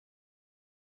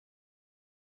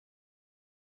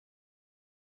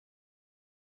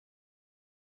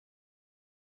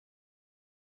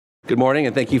Good morning,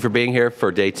 and thank you for being here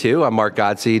for day 2. I'm Mark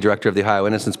Godsey, Director of the Ohio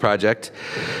Innocence Project.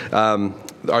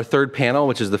 Our third panel,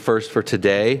 which is the first for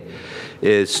today,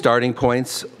 is Starting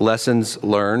Points, Lessons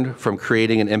Learned from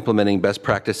Creating and Implementing Best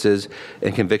Practices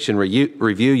and Conviction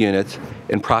Review Units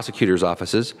in Prosecutors'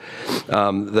 Offices.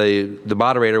 The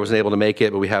moderator wasn't able to make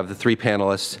it, but we have the 3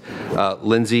 panelists.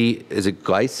 Lindsay, is it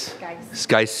Geis?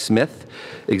 Geis Smith,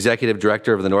 Executive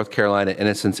Director of the North Carolina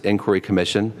Innocence Inquiry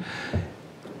Commission.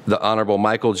 The Honorable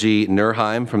Michael G.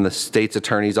 Nurheim from the State's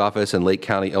Attorney's Office in Lake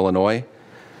County, Illinois.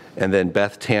 And then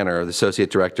Beth Tanner, the Associate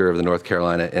Director of the North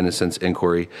Carolina Innocence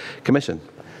Inquiry Commission.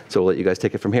 So we'll let you guys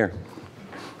take it from here.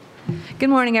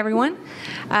 Good morning, everyone.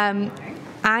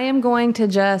 I am going to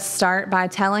just start by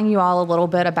telling you all a little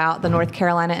bit about the North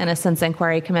Carolina Innocence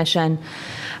Inquiry Commission.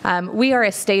 We are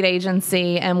a state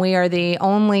agency, and we are the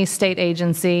only state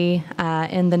agency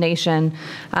in the nation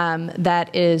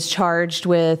that is charged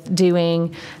with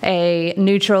doing a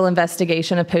neutral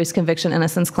investigation of post-conviction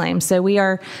innocence claims. So we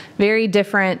are very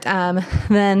different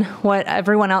than what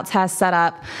everyone else has set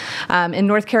up. In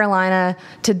North Carolina,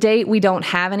 to date, we don't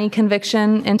have any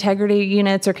conviction integrity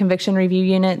units or conviction review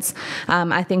units.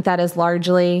 I think that is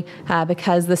largely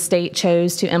because the state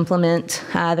chose to implement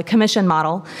the commission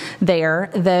model there,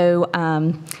 though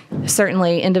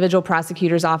certainly individual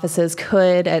prosecutors' offices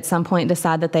could at some point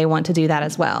decide that they want to do that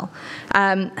as well.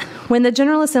 When the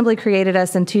General Assembly created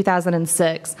us in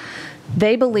 2006,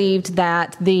 they believed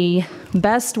that the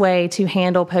best way to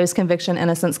handle post-conviction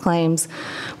innocence claims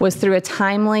was through a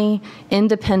timely,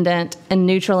 independent, and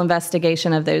neutral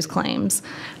investigation of those claims.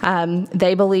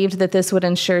 They believed that this would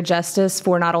ensure justice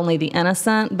for not only the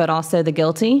innocent, but also the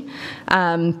guilty.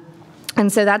 And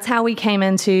so that's how we came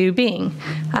into being.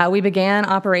 We began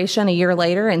operation a year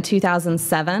later in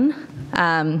 2007,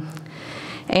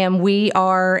 and we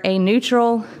are a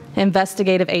neutral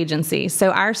investigative agency.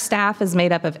 So our staff is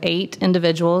made up of 8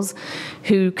 individuals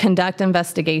who conduct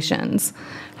investigations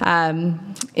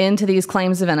into these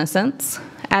claims of innocence.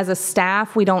 As a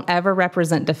staff, we don't ever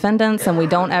represent defendants, and we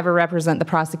don't ever represent the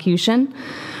prosecution.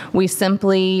 We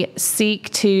simply seek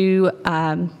to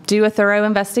do a thorough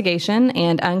investigation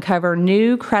and uncover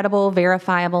new, credible,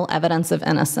 verifiable evidence of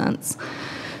innocence.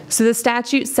 So the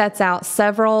statute sets out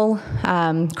several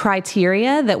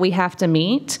criteria that we have to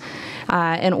meet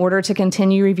in order to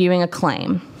continue reviewing a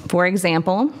claim. For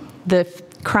example, the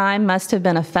crime must have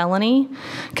been a felony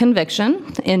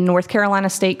conviction in North Carolina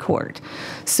State Court.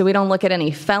 So we don't look at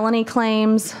any felony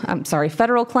claims,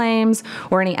 federal claims,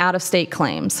 or any out-of-state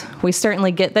claims. We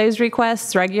certainly get those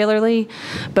requests regularly,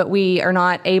 but we are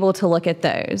not able to look at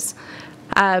those.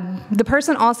 The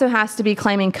person also has to be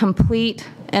claiming complete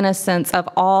innocence of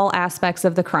all aspects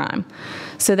of the crime.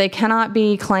 So they cannot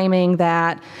be claiming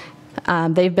that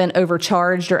they've been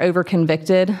overcharged or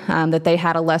overconvicted, that they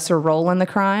had a lesser role in the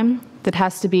crime. That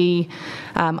has to be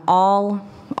all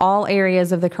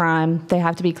areas of the crime they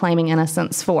have to be claiming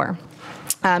innocence for.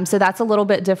 So that's a little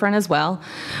bit different as well.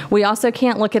 We also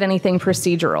can't look at anything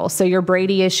procedural. So your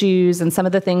Brady issues and some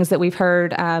of the things that we've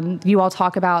heard you all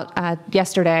talk about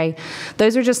yesterday,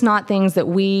 those are just not things that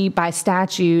we, by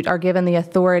statute, are given the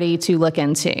authority to look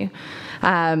into.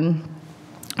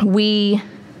 We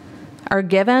are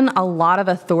given a lot of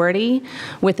authority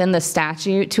within the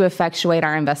statute to effectuate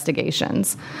our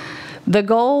investigations. The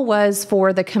goal was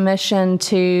for the commission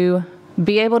to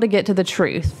be able to get to the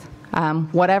truth,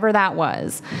 whatever that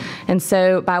was. And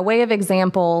so by way of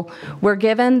example, we're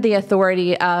given the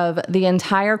authority of the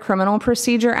entire Criminal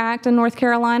Procedure Act in North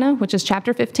Carolina, which is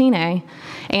Chapter 15A,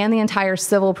 and the entire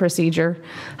Civil Procedure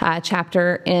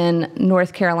chapter in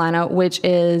North Carolina, which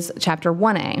is Chapter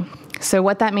 1A. So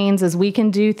what that means is we can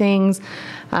do things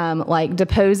like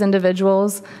depose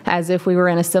individuals as if we were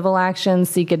in a civil action,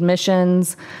 seek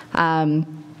admissions,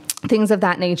 things of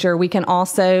that nature. We can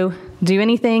also do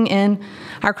anything in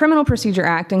our Criminal Procedure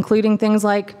Act, including things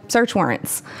like search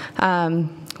warrants.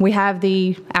 We have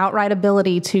the outright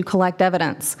ability to collect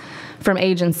evidence from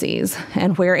agencies,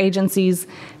 and where agencies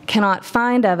cannot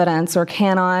find evidence or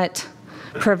cannot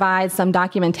provide some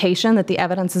documentation that the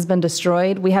evidence has been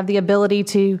destroyed, we have the ability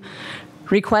to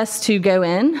request to go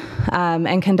in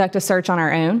and conduct a search on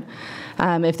our own.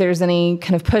 If there's any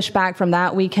kind of pushback from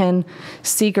that, we can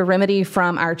seek a remedy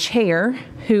from our chair,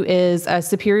 who is a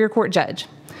Superior Court judge.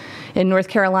 In North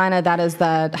Carolina, that is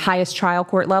the highest trial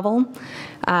court level,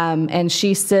 and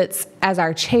she sits as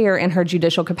our chair in her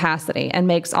judicial capacity and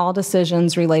makes all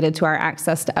decisions related to our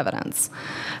access to evidence.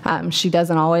 She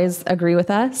doesn't always agree with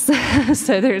us,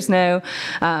 so there's no,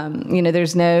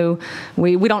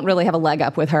 we don't really have a leg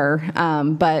up with her,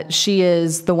 but she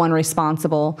is the one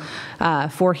responsible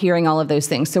for hearing all of those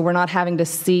things. So we're not having to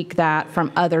seek that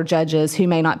from other judges who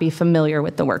may not be familiar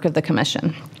with the work of the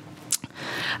commission.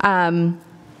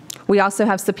 We also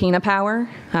have subpoena power,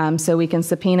 so we can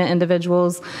subpoena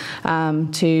individuals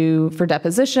for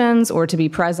depositions or to be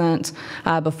present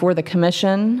before the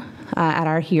commission at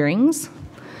our hearings.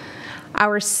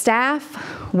 Our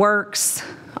staff works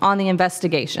on the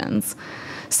investigations.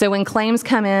 So when claims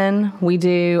come in, we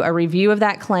do a review of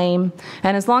that claim,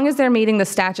 and as long as they're meeting the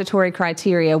statutory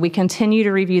criteria, we continue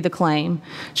to review the claim,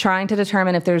 trying to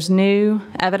determine if there's new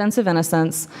evidence of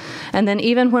innocence, and then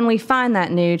even when we find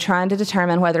that new, trying to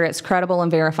determine whether it's credible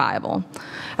and verifiable.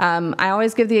 I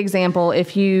always give the example,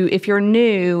 if your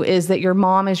new is that your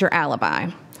mom is your alibi,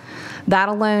 that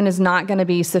alone is not going to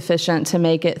be sufficient to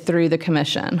make it through the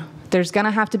commission. There's going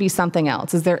to have to be something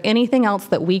else. Is there anything else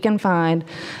that we can find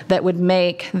that would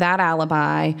make that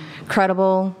alibi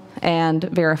credible and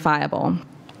verifiable?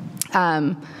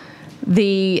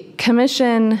 The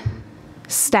commission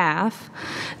staff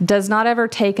does not ever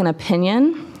take an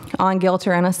opinion on guilt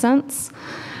or innocence.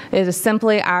 It is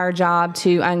simply our job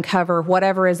to uncover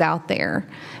whatever is out there.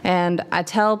 And I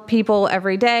tell people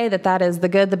every day that that is the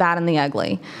good, the bad, and the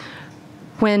ugly.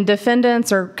 When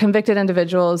defendants or convicted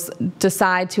individuals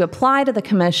decide to apply to the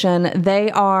commission, they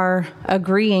are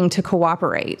agreeing to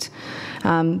cooperate.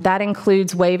 That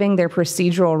includes waiving their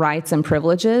procedural rights and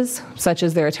privileges, such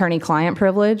as their attorney-client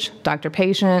privilege,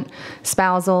 doctor-patient,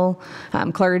 spousal,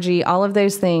 clergy, all of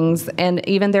those things, and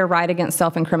even their right against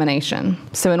self-incrimination.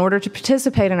 So in order to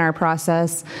participate in our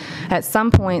process, at some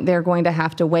point they're going to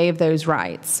have to waive those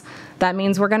rights. That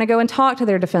means we're going to go and talk to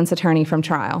their defense attorney from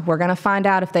trial. We're going to find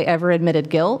out if they ever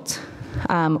admitted guilt,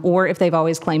 or if they've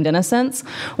always claimed innocence,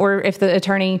 or if the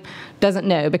attorney doesn't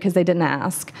know because they didn't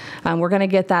ask. We're going to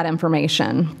get that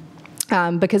information.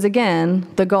 Because again,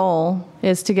 the goal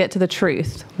is to get to the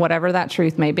truth, whatever that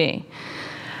truth may be.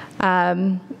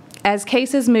 As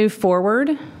cases move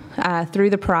forward, through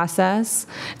the process.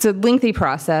 It's a lengthy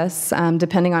process,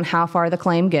 depending on how far the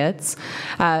claim gets.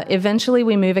 Eventually,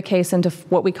 we move a case into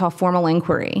what we call formal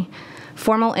inquiry.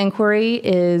 Formal inquiry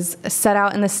is set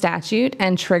out in the statute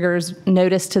and triggers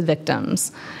notice to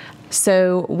victims.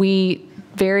 So we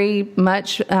very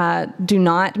much do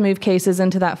not move cases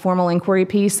into that formal inquiry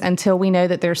piece until we know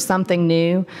that there's something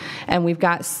new and we've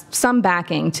got some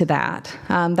backing to that.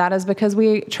 That is because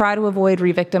we try to avoid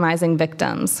re-victimizing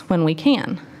victims when we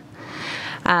can.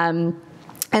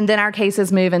 And then our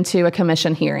cases move into a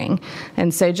commission hearing.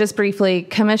 And so just briefly,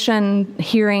 commission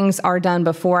hearings are done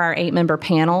before our 8-member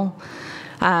panel.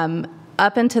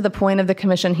 Up until the point of the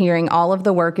commission hearing, all of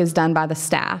the work is done by the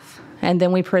staff, and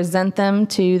then we present them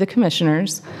to the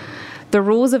commissioners. The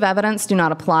rules of evidence do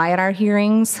not apply at our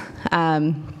hearings.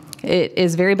 It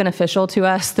is very beneficial to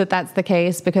us that that's the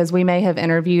case because we may have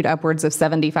interviewed upwards of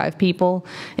 75 people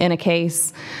in a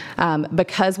case.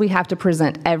 Because we have to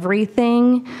present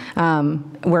everything,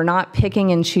 we're not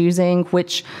picking and choosing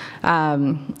which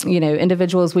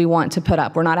individuals we want to put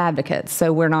up. We're not advocates,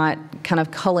 so we're not kind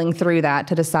of culling through that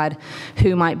to decide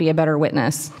who might be a better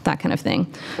witness, that kind of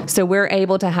thing. So we're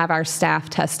able to have our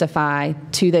staff testify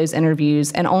to those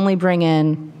interviews and only bring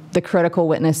in the critical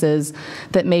witnesses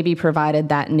that maybe provided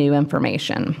that new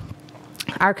information.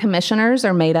 Our commissioners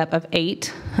are made up of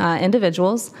 8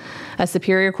 individuals, a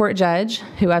Superior Court judge,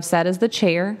 who I've said is the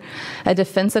chair, a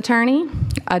defense attorney,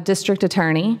 a district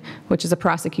attorney, which is a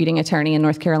prosecuting attorney in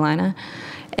North Carolina,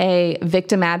 a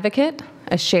victim advocate,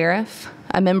 a sheriff,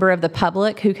 a member of the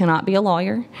public who cannot be a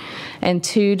lawyer, and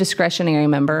 2 discretionary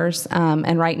members.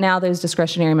 And right now those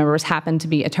discretionary members happen to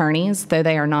be attorneys, though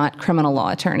they are not criminal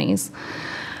law attorneys.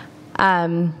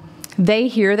 They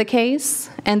hear the case,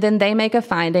 and then they make a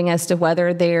finding as to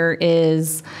whether there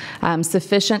is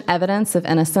sufficient evidence of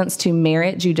innocence to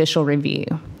merit judicial review.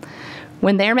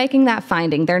 When they're making that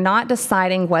finding, they're not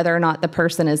deciding whether or not the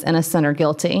person is innocent or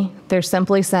guilty. They're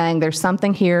simply saying there's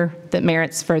something here that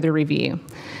merits further review.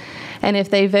 And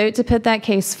if they vote to put that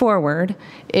case forward,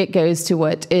 it goes to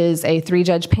what is a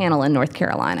 3-judge panel in North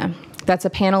Carolina. That's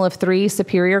a panel of 3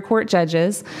 Superior Court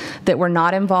judges that were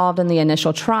not involved in the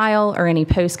initial trial or any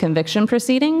post-conviction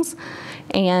proceedings.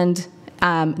 And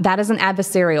That is an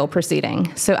adversarial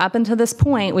proceeding. So up until this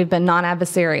point, we've been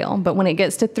non-adversarial. But when it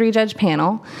gets to three-judge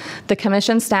panel, the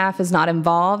commission staff is not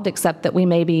involved except that we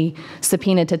may be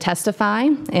subpoenaed to testify,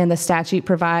 and the statute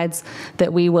provides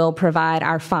that we will provide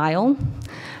our file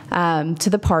to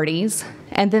the parties,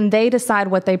 and then they decide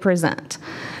what they present.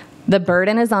 The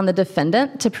burden is on the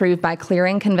defendant to prove by clear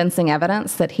and convincing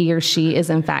evidence that he or she is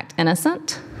in fact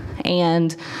innocent.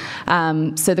 And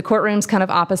so the courtroom's kind of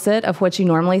opposite of what you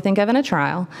normally think of in a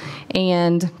trial.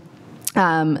 And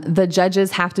the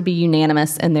judges have to be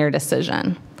unanimous in their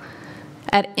decision.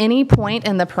 At any point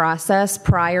in the process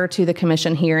prior to the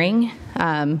commission hearing,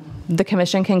 the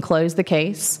commission can close the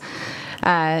case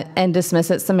and dismiss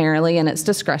it summarily in its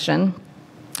discretion.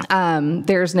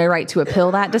 There's no right to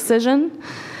appeal that decision.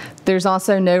 There's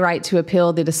also no right to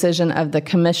appeal the decision of the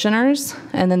commissioners,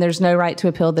 and then there's no right to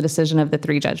appeal the decision of the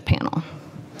three-judge panel.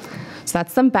 So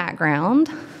that's some background,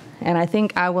 and I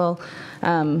think I will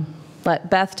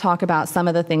let Beth talk about some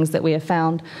of the things that we have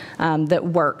found that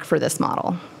work for this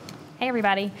model. Hey,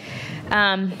 everybody.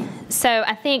 So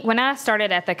I think when I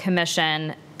started at the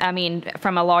commission, I mean,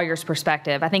 from a lawyer's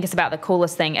perspective, I think it's about the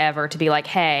coolest thing ever to be like,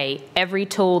 hey, every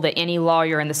tool that any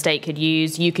lawyer in the state could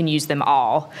use, you can use them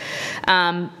all.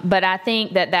 But I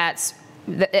think that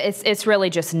it's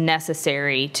really just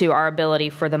necessary to our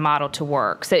ability for the model to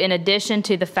work. So in addition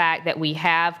to the fact that we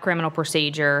have criminal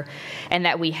procedure and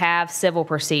that we have civil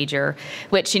procedure,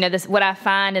 which, you know, what I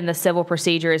find in the civil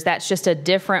procedure is that's just a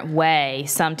different way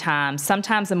sometimes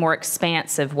a more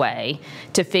expansive way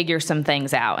to figure some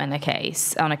things out in a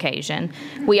case on occasion.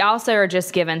 We also are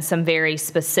just given some very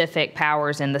specific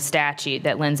powers in the statute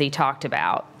that Lindsay talked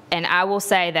about. And I will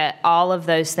say that all of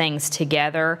those things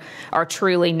together are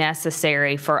truly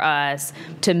necessary for us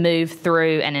to move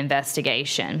through an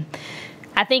investigation.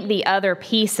 I think the other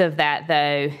piece of that,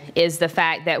 though, is the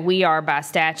fact that we are, by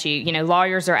statute, you know,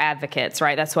 lawyers are advocates,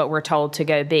 right? That's what we're told to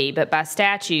go be. But by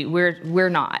statute, we're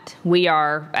not. We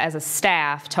are, as a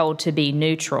staff, told to be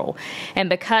neutral. And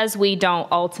because we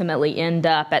don't ultimately end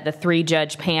up at the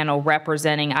three-judge panel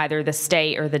representing either the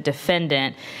state or the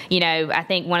defendant, you know, I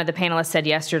think one of the panelists said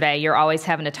yesterday, you're always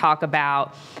having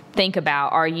to think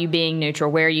about, are you being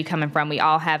neutral? Where are you coming from? We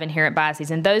all have inherent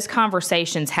biases. And those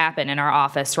conversations happen in our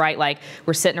office, right? Like,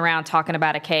 we're sitting around talking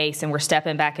about a case and we're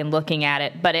stepping back and looking at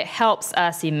it. But it helps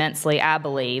us immensely, I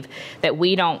believe, that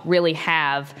we don't really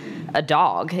have a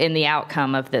dog in the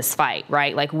outcome of this fight,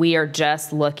 right? Like, we are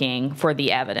just looking for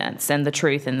the evidence and the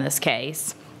truth in this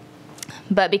case.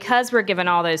 But because we're given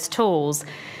all those tools,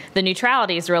 the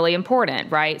neutrality is really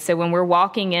important, right? So when we're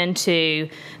walking into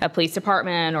a police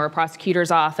department or a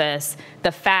prosecutor's office,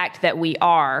 the fact that we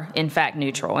are, in fact,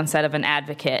 neutral instead of an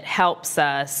advocate helps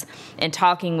us in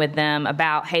talking with them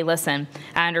about, hey, listen,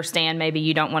 I understand maybe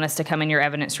you don't want us to come in your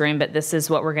evidence room, but this is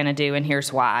what we're going to do, and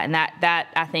here's why. And that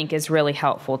I think, is really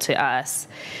helpful to us.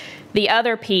 The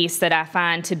other piece that I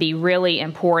find to be really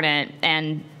important,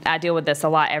 and I deal with this a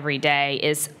lot every day,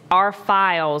 is our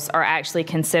files are actually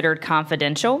considered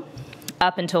confidential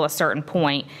up until a certain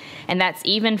point, and that's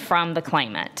even from the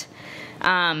claimant.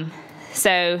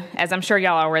 So, as I'm sure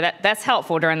y'all are aware, that's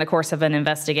helpful during the course of an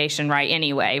investigation, right,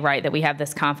 anyway, right, that we have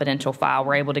this confidential file.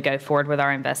 We're able to go forward with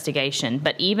our investigation.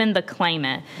 But even the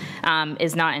claimant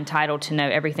is not entitled to know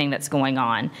everything that's going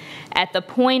on. At the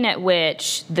point at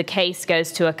which the case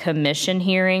goes to a commission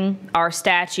hearing, our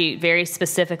statute very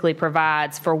specifically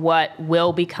provides for what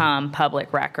will become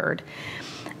public record.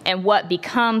 And what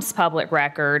becomes public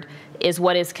record is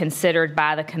what is considered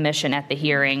by the commission at the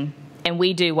hearing. And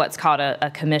we do what's called a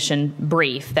commission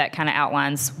brief that kind of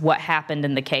outlines what happened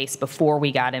in the case before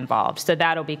we got involved. So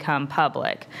that'll become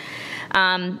public.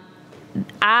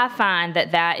 I find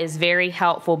that is very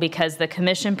helpful because the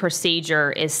commission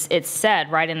procedure it's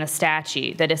said right in the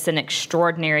statute that it's an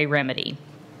extraordinary remedy.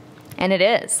 And it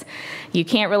is. You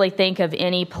can't really think of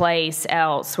any place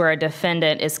else where a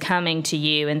defendant is coming to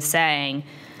you and saying,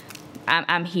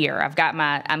 I'm here. I've got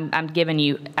I'm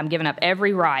giving up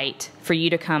every right for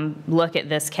you to come look at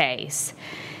this case.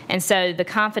 And so the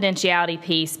confidentiality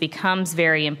piece becomes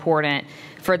very important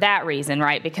for that reason,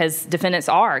 right? Because defendants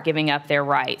are giving up their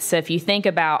rights. So if you think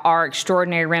about our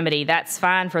extraordinary remedy, that's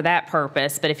fine for that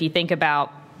purpose. But if you think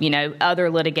about, you know, other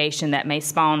litigation that may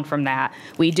spawn from that,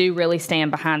 we do really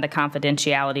stand behind the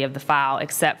confidentiality of the file,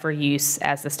 except for use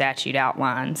as the statute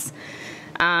outlines.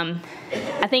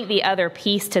 I think the other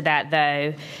piece to that,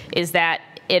 though, is that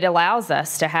it allows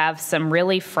us to have some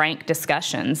really frank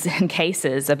discussions in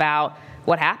cases about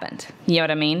what happened. You know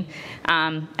what I mean?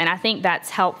 And I think that's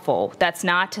helpful. That's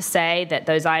not to say that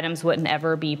those items wouldn't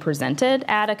ever be presented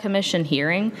at a commission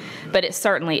hearing, but it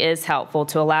certainly is helpful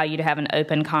to allow you to have an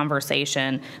open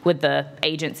conversation with the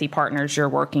agency partners you're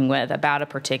working with about a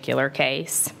particular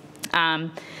case.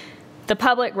 The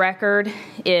public record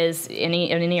is, in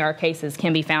any of our cases,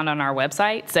 can be found on our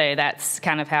website, so that's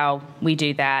kind of how we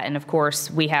do that. And of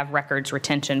course, we have records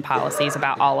retention policies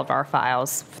about all of our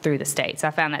files through the state, so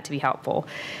I found that to be helpful.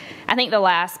 I think the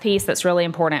last piece that's really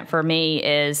important for me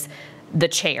is the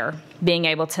chair, being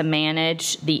able to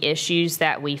manage the issues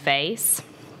that we face.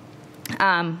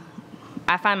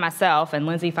 I find myself, and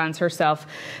Lindsay finds herself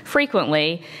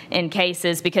frequently in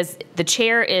cases, because the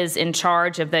chair is in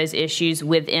charge of those issues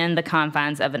within the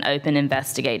confines of an open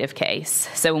investigative case.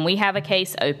 So when we have a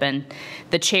case open,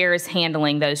 the chair is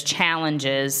handling those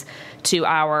challenges to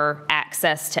our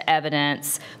access to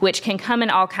evidence, which can come in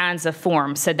all kinds of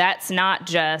forms. So that's not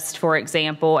just, for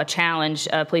example, a challenge.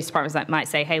 Police departments might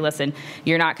say, hey, listen,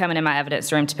 you're not coming in my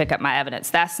evidence room to pick up my evidence.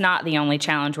 That's not the only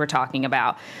challenge we're talking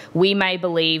about. We may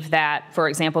believe that, for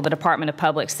example, the Department of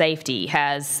Public Safety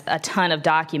has a ton of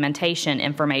documentation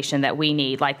information that we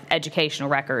need, like educational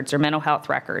records or mental health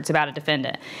records about a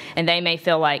defendant, and they may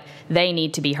feel like they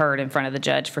need to be heard in front of the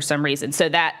judge for some reason. So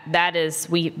that is,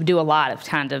 we do a lot of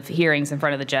kind of hearings in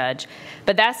front of the judge.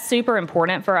 But that's super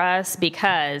important for us,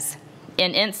 because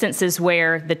in instances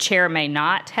where the chair may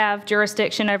not have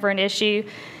jurisdiction over an issue,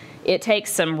 it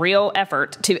takes some real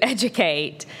effort to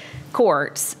educate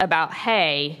courts about,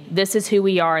 hey, this is who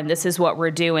we are and this is what we're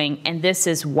doing, and this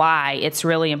is why it's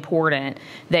really important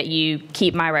that you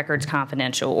keep my records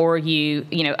confidential, or you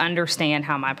understand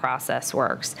how my process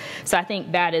works. So I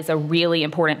think that is a really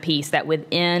important piece, that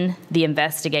within the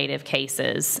investigative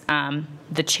cases,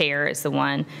 the chair is the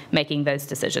one making those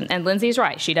decisions. And Lindsay's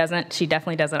right. She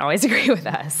definitely doesn't always agree with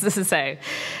us. So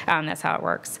that's how it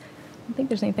works. I don't think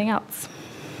there's anything else.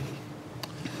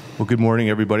 Well, good morning,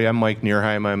 everybody. I'm Mike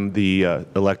Nierheim. I'm the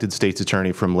elected state's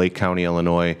attorney from Lake County,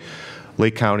 Illinois.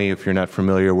 Lake County, if you're not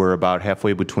familiar, we're about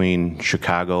halfway between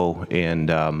Chicago and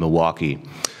Milwaukee.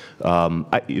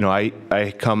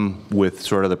 I come with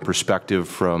sort of the perspective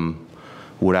from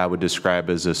what I would describe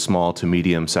as a small to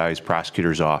medium-sized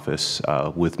prosecutor's office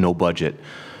with no budget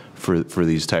for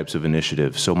these types of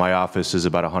initiatives. So my office is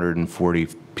about 140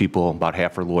 people, about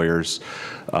half are lawyers.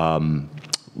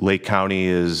 Lake County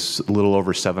is a little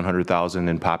over 700,000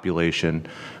 in population.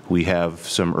 We have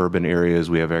some urban areas.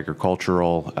 We have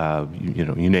agricultural.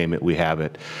 You name it, we have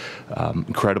it.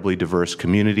 Incredibly diverse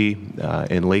community.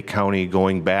 In Lake County,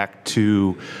 going back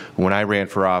to when I ran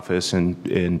for office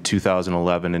in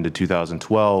 2011 into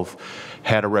 2012,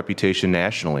 had a reputation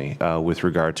nationally with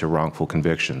regard to wrongful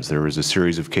convictions. There was a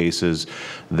series of cases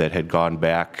that had gone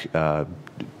back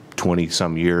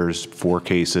 20-some years, 4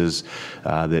 cases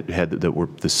that were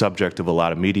the subject of a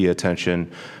lot of media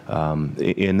attention,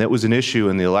 and that was an issue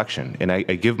in the election. And I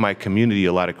give my community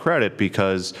a lot of credit,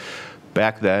 because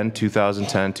back then,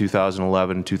 2010,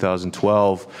 2011,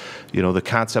 2012, the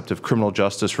concept of criminal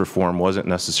justice reform wasn't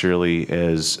necessarily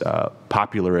as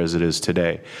popular as it is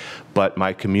today. But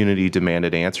my community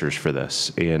demanded answers for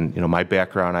this. And my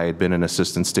background, I had been an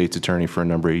assistant state's attorney for a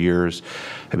number of years.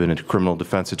 I've been a criminal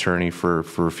defense attorney for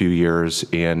a few years.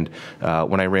 And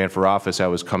when I ran for office, I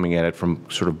was coming at it from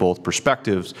sort of both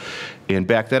perspectives. And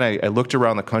back then, I looked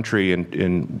around the country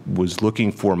and was looking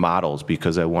for models,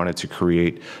 because I wanted to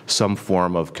create some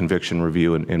form of conviction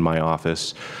review in my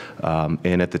office.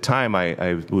 And at the time,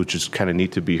 I was just kind of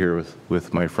neat to be here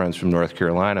with my friends from North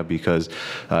Carolina, because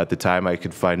at the time I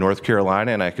could find North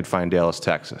Carolina and I could find Dallas,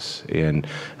 Texas. And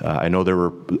I know there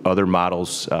were other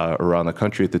models around the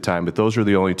country at the time, but those were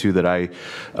the only 2 that I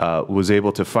was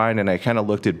able to find. And I kind of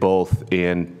looked at both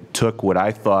and took what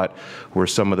I thought were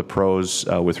some of the pros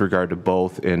with regard to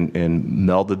both and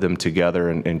melded them together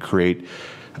and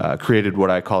created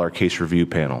what I call our case review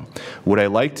panel. What I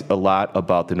liked a lot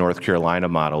about the North Carolina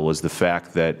model was the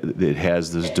fact that it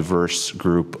has this diverse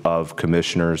group of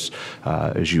commissioners.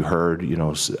 As you heard, you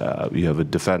have a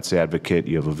defense advocate,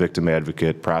 you have a victim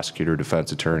advocate, prosecutor,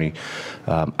 defense attorney.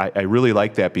 I really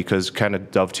like that, because kind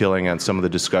of dovetailing on some of the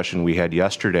discussion we had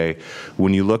yesterday,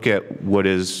 when you look at what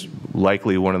is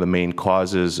likely one of the main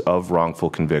causes of wrongful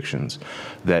convictions,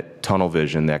 that tunnel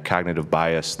vision, that cognitive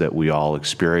bias that we all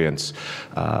experience,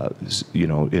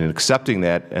 in accepting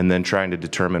that and then trying to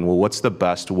determine, well, what's the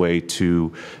best way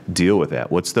to deal with that?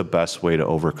 What's the best way to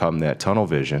overcome that tunnel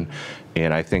vision?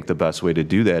 And I think the best way to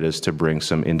do that is to bring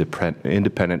some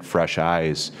independent fresh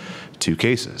eyes to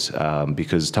cases,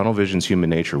 because tunnel vision is human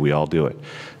nature. We all do it.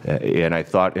 And I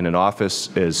thought in an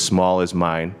office as small as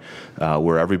mine,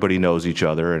 where everybody knows each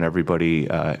other and everybody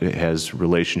has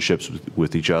relationships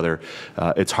with each other,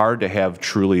 it's hard to have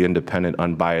truly independent,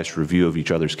 unbiased review of each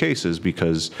other's cases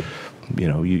because you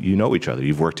know each other.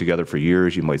 You've worked together for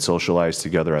years. You might socialize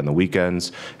together on the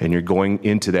weekends, and you're going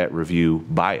into that review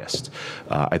biased.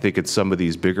 I think at some of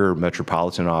these bigger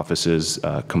metropolitan offices,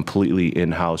 completely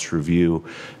in-house review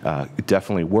it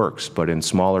definitely works. But in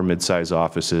smaller, mid-sized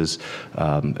offices,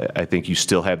 I think you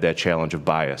still have that challenge of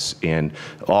bias, and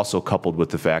also coupled with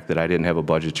the fact that I didn't have a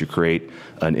budget to create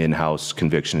an in-house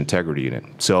conviction integrity unit.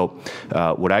 So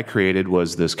what I created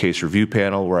was this case review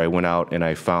panel where I went out and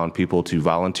I found people to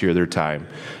volunteer their time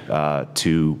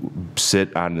to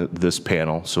sit on this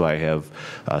panel. So I have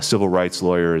civil rights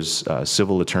lawyers,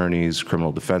 civil attorneys,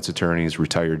 criminal defense attorneys,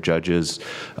 retired judges,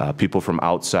 people from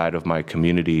outside of my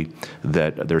community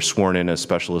that they're sworn in as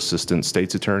special assistant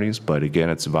state's attorneys, but again,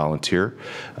 it's a volunteer.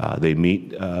 They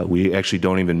meet, we actually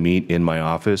don't even meet in my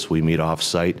office. We meet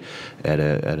off-site at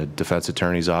a defense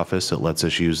attorney's office that lets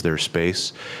us use their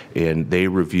space, and they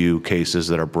review cases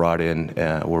that are brought in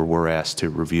where we're asked to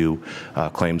review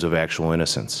claims of actual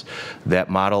innocence. That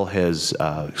model has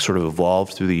sort of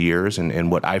evolved through the years,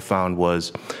 and what I found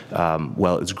was,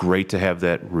 well, it's great to have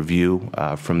that review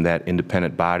from that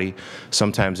independent body.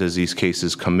 Sometimes as these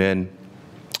cases come in,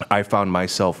 I found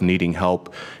myself needing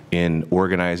help in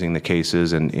organizing the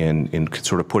cases and in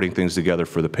sort of putting things together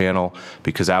for the panel,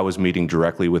 because I was meeting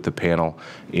directly with the panel,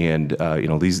 and you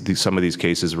know, some of these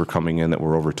cases were coming in that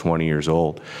were over 20 years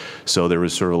old. So there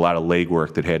was sort of a lot of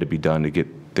legwork that had to be done to get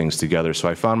things together. So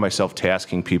I found myself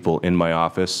tasking people in my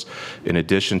office, in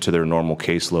addition to their normal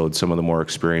caseload, some of the more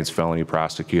experienced felony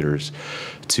prosecutors,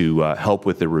 to help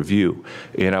with the review.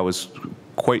 And I was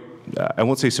quite, I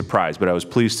won't say surprised, but I was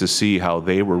pleased to see how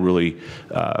they were really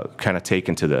kind of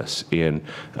taken to this. And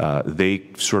they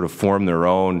sort of formed their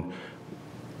own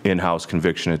in-house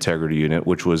conviction integrity unit,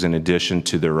 which was in addition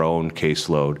to their own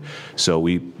caseload. So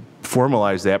we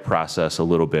formalize that process a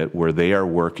little bit, where they are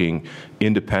working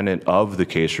independent of the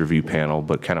case review panel,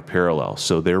 but kind of parallel.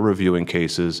 So they're reviewing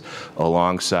cases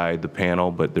alongside the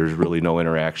panel, but there's really no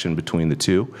interaction between the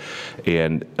two.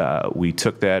 And we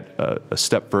took that a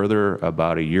step further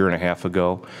about a year and a half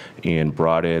ago and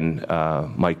brought in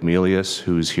Mike Melius,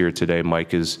 who's here today.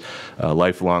 Mike is a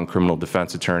lifelong criminal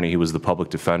defense attorney. He was the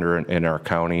public defender in our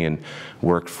county and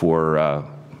worked for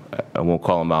I won't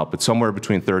call him out, but somewhere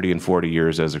between 30 and 40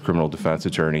 years as a criminal defense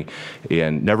attorney,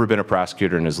 and never been a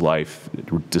prosecutor in his life,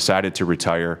 decided to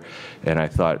retire. And I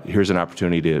thought, here's an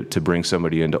opportunity to bring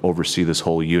somebody in to oversee this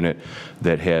whole unit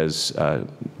that has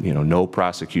you know, no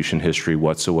prosecution history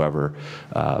whatsoever,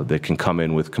 that can come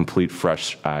in with complete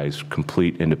fresh eyes,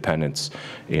 complete independence,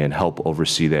 and help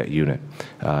oversee that unit.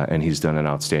 And he's done an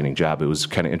outstanding job. It was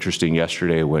kind of interesting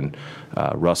yesterday when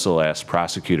Russell asked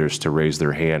prosecutors to raise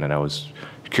their hand, and I was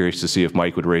curious to see if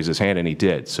Mike would raise his hand, and he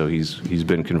did. So he's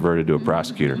been converted to a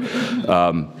prosecutor.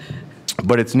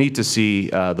 But it's neat to see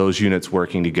those units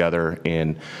working together,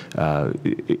 and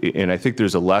I think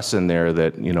there's a lesson there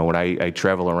that, you know, when I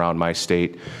travel around my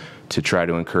state to try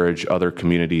to encourage other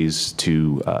communities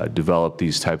to develop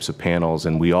these types of panels,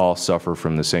 and we all suffer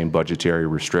from the same budgetary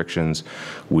restrictions.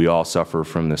 We all suffer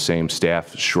from the same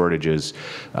staff shortages,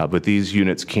 but these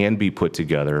units can be put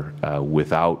together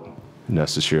without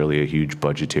necessarily a huge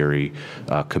budgetary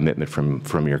commitment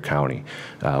from your county.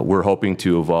 We're hoping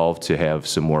to evolve to have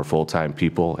some more full-time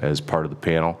people as part of the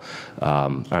panel.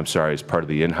 I'm sorry, as part of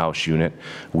the in-house unit.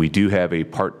 We do have a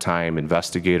part-time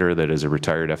investigator that is a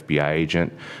retired FBI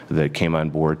agent that came on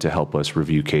board to help us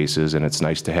review cases, and it's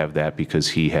nice to have that because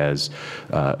he has,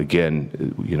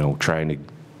 again, you know, trying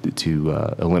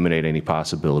to eliminate any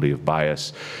possibility of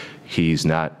bias. He's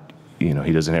not, you know,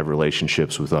 he doesn't have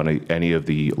relationships with any of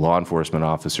the law enforcement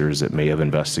officers that may have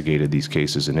investigated these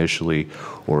cases initially,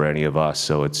 or any of us.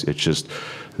 So it's just,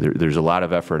 there's a lot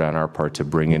of effort on our part to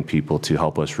bring in people to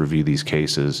help us review these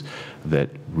cases that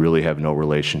really have no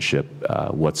relationship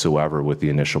whatsoever with the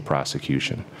initial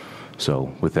prosecution.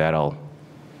 So with that, I'll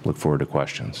look forward to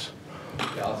questions.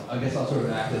 Yeah, I guess I'll sort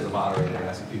of act as a moderator and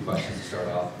ask a few questions to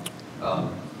start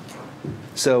off.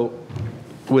 So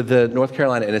with the North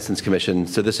Carolina Innocence Commission,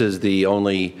 so this is the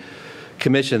only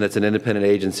commission that's an independent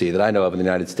agency that I know of in the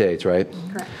United States, right?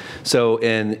 Correct. So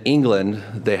in England,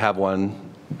 they have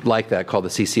one like that called the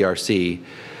CCRC,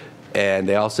 and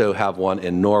they also have one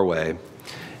in Norway.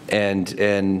 And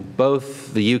in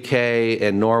both the UK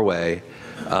and Norway,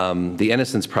 the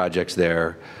Innocence projects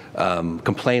there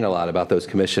complain a lot about those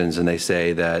commissions, and they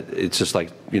say that it's just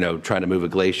like, trying to move a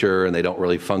glacier and they don't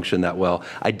really function that well.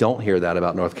 I don't hear that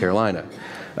about North Carolina,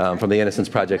 from the Innocence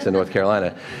projects in North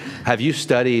Carolina. Have you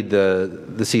studied the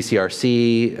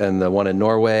CCRC and the one in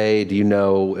Norway? Do you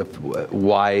know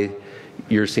why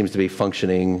yours seems to be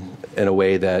functioning in a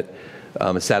way that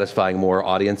is satisfying more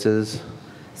audiences?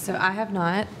 So I have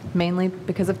not, mainly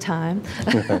because of time.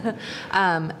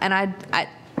 And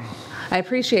I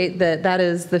appreciate that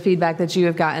is the feedback that you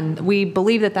have gotten. We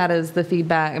believe that is the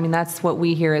feedback. I mean, that's what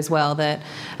we hear as well.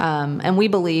 And we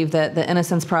believe that the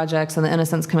Innocence Projects and the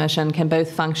Innocence Commission can both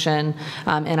function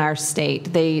in our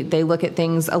state. They look at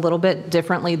things a little bit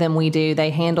differently than we do. They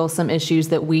handle some issues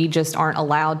that we just aren't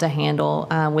allowed to handle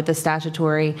with the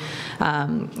statutory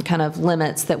kind of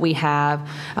limits that we have.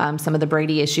 Some of the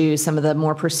Brady issues, some of the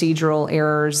more procedural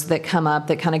errors that come up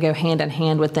that kind of go hand in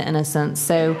hand with the Innocence.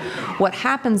 So what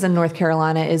happens in North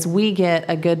Carolina is we get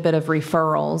a good bit of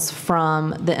referrals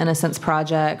from the Innocence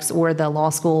Projects or the law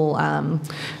school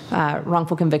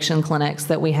wrongful conviction clinics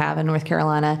that we have in North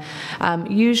Carolina,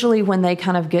 usually when they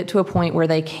kind of get to a point where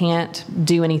they can't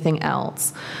do anything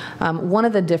else. One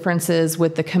of the differences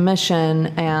with the commission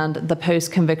and the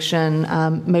post-conviction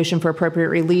motion for appropriate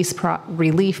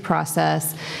relief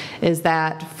process is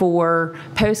that for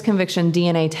post-conviction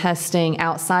DNA testing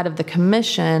outside of the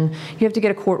commission, you have to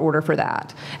get a court order for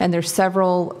that. And there's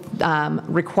several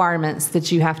requirements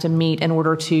that you have to meet in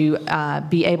order to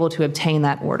be able to obtain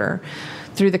that order.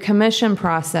 Through the commission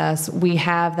process, we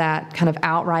have that kind of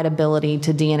outright ability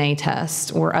to DNA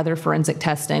test or other forensic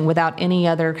testing without any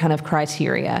other kind of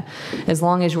criteria. As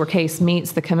long as your case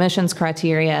meets the commission's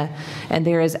criteria and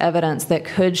there is evidence that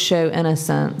could show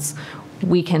innocence,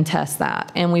 we can test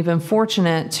that. And we've been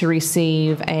fortunate to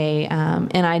receive a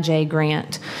NIJ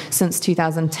grant since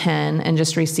 2010 and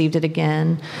just received it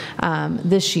again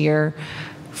this year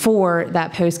for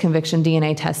that post-conviction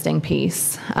DNA testing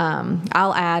piece.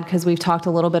 I'll add, because we've talked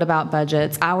a little bit about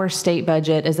budgets, our state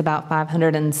budget is about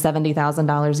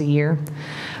 $570,000 a year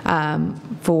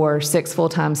for 6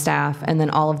 full-time staff and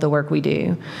then all of the work we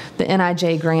do. The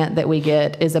NIJ grant that we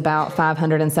get is about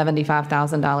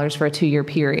 $575,000 for a 2-year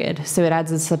period. So it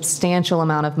adds a substantial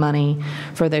amount of money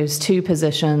for those 2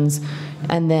 positions,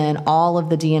 and then all of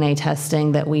the DNA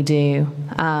testing that we do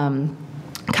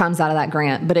comes out of that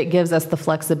grant, but it gives us the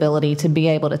flexibility to be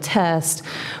able to test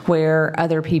where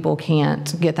other people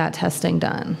can't get that testing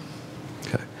done.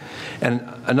 Okay. And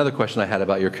another question I had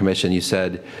about your commission, you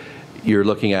said you're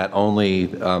looking at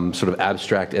only sort of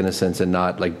abstract innocence and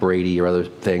not like Brady or other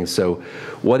things. So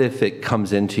what if it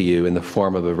comes into you in the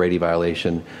form of a Brady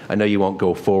violation? I know you won't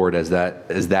go forward as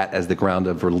the ground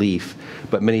of relief,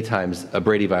 but many times a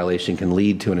Brady violation can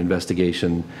lead to an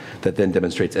investigation that then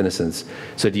demonstrates innocence.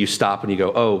 So do you stop and you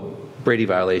go, oh, Brady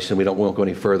violation, we won't go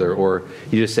any further, or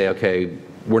you just say, okay,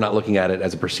 we're not looking at it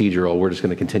as a procedural, we're just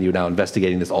going to continue now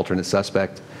investigating this alternate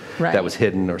suspect that was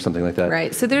hidden or something like that?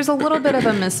 Right. So there's a little bit of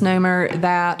a misnomer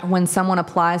that when someone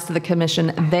applies to the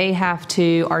commission, they have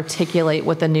to articulate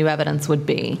what the new evidence would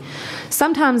be.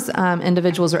 Sometimes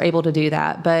individuals are able to do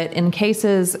that, but in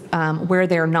cases where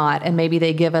they're not, and maybe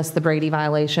they give us the Brady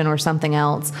violation or something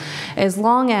else, as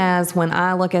long as when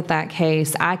I look at that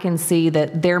case, I can see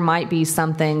that there might be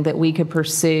something that we could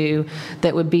pursue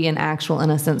that would be an actual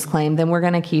innocence claim, then we're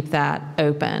going to keep that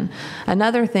open.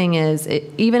 Another thing is,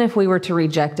 even if we were to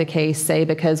reject a case, say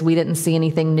because we didn't see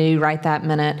anything new right that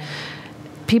minute,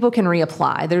 people can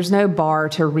reapply. There's no bar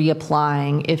to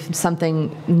reapplying if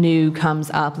something new comes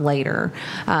up later.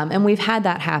 And we've had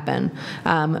that happen.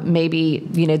 Maybe,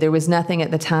 there was nothing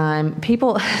at the time.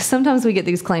 Sometimes we get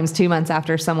these claims 2 months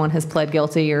after someone has pled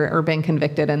guilty or been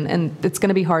convicted, and it's going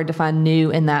to be hard to find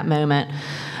new in that moment.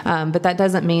 But that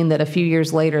doesn't mean that a few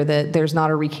years later that there's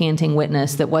not a recanting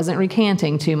witness that wasn't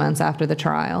recanting 2 months after the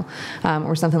trial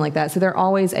or something like that. So they're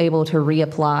always able to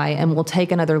reapply, and we'll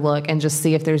take another look and just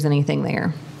see if there's anything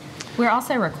there. We're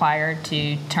also required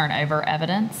to turn over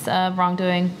evidence of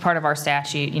wrongdoing. Part of our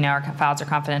statute, our files are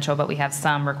confidential, but we have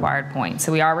some required points.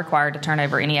 So we are required to turn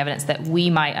over any evidence that we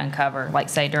might uncover, like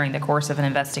say during the course of an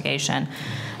investigation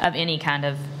of any kind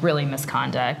of really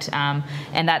misconduct. And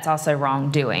that's also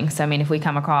wrongdoing. So, if we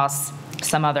come across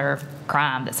some other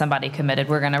crime that somebody committed,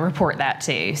 we're going to report that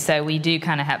too. So we do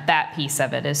kind of have that piece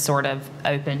of it is sort of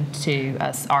open to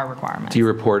us, our requirements. Do you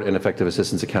report ineffective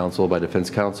assistance of counsel by defense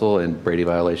counsel and Brady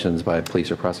violations by police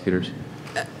or prosecutors?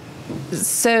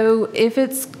 So if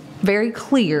it's very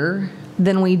clear,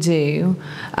 then we do.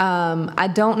 I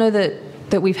don't know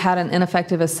that we've had an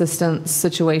ineffective assistance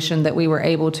situation that we were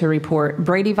able to report.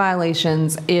 Brady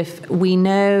violations, if we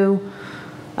know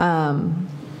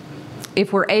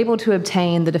if we're able to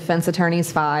obtain the defense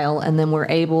attorney's file and then we're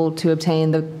able to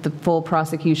obtain the full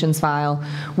prosecution's file,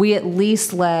 we at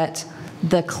least let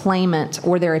the claimant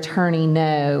or their attorney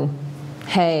know,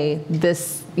 hey,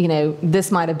 this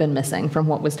might have been missing from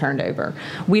what was turned over.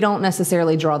 We don't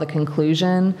necessarily draw the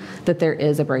conclusion that there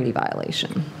is a Brady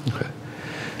violation. Okay.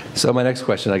 So my next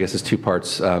question, I guess, is two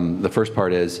parts. The first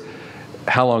part is,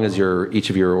 how long has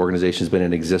each of your organizations been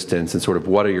in existence, and sort of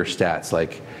what are your stats?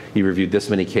 Like, you reviewed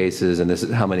this many cases, and this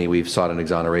is how many we've sought an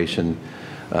exoneration.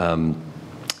 And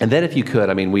then if you could,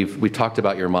 I mean, we've talked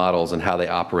about your models and how they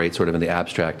operate sort of in the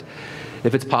abstract.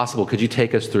 If it's possible, could you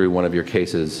take us through one of your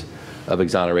cases of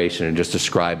exoneration and just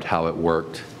describe how it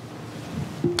worked?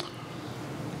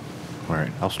 All right,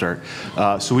 I'll start.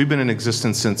 So we've been in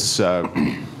existence since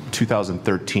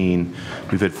 2013.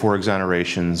 We've had 4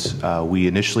 exonerations. We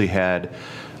initially had,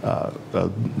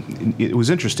 it was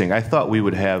interesting. I thought we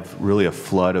would have really a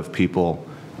flood of people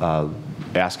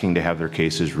asking to have their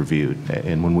cases reviewed.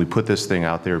 And when we put this thing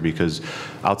out there, because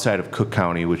outside of Cook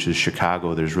County, which is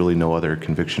Chicago, there's really no other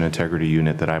conviction integrity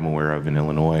unit that I'm aware of in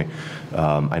Illinois.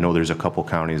 I know there's a couple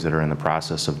counties that are in the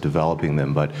process of developing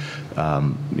them, but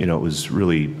it was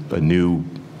really a new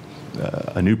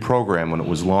program when it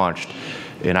was launched,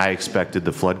 and I expected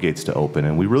the floodgates to open,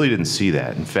 and we really didn't see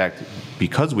that. In fact,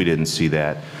 because we didn't see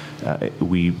that,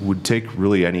 we would take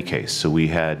really any case. So we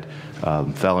had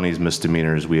felonies,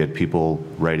 misdemeanors. We had people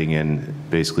writing in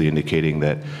basically indicating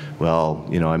that, well,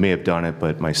 I may have done it,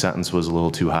 but my sentence was a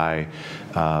little too high.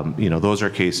 Those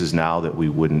are cases now that we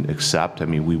wouldn't accept. I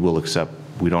mean, we will accept.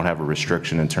 We don't have a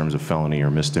restriction in terms of felony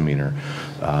or misdemeanor,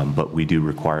 but we do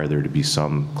require there to be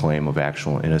some claim of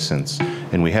actual innocence,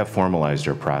 and we have formalized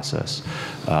our process.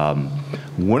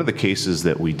 One of the cases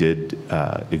that we did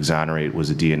exonerate was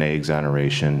a DNA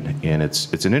exoneration, and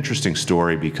it's an interesting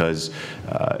story because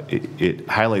it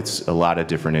highlights a lot of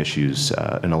different issues,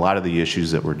 and a lot of the issues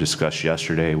that were discussed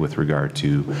yesterday with regard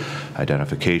to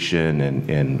identification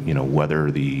and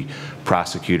whether the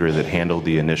prosecutor that handled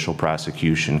the initial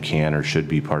prosecution can or should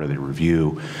be part of the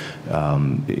review,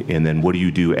 and then what do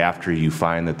you do after you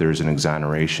find that there's an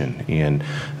exoneration. And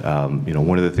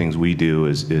one of the things we do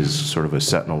is sort of a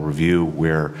sentinel review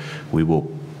where we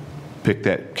will pick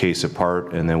that case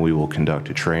apart, and then we will conduct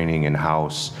a training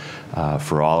in-house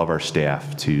for all of our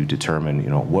staff to determine,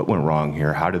 what went wrong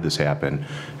here, how did this happen,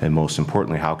 and most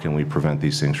importantly, how can we prevent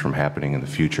these things from happening in the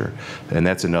future. And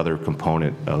that's another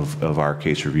component of our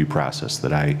case review process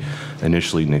that I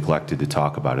initially neglected to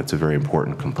talk about. It's a very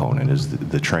important component, is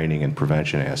the training and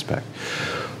prevention aspect.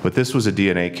 But this was a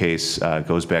DNA case,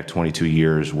 goes back 22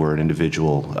 years, where an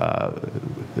individual,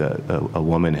 a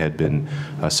woman had been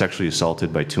sexually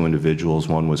assaulted by 2 individuals.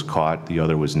 One was caught, the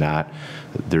other was not.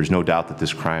 There's no doubt that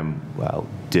this crime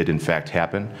did in fact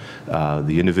happen.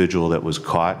 The individual that was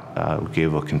caught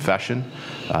gave a confession.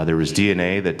 There was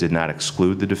DNA that did not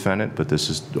exclude the defendant, but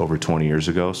this is over 20 years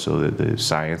ago, so the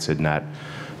science had not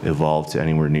evolved to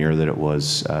anywhere near that it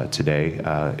was today.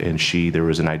 And there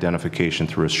was an identification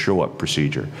through a show-up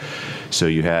procedure. So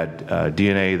you had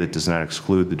DNA that does not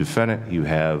exclude the defendant. You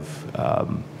have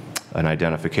an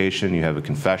identification. You have a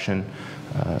confession.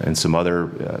 And some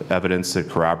other evidence that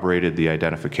corroborated the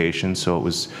identification. So it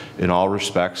was, in all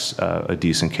respects, a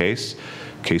decent case.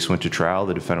 Case went to trial.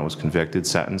 The defendant was convicted,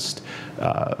 sentenced.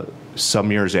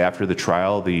 Some years after the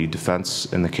trial, the defense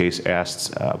in the case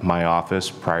asked my office,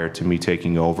 prior to me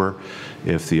taking over,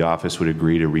 if the office would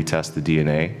agree to retest the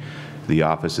DNA. The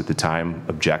office at the time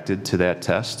objected to that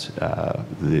test.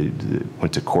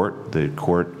 Went to court. The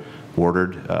court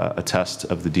ordered a test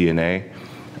of the DNA.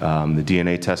 The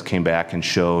DNA test came back and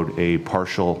showed a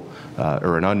partial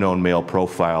or an unknown male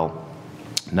profile,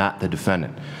 not the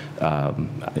defendant,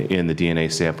 in the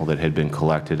DNA sample that had been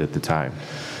collected at the time.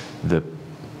 The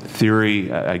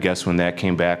theory, I guess, when that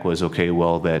came back was, okay,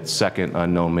 well, that second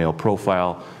unknown male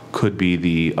profile could be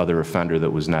the other offender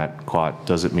that was not caught.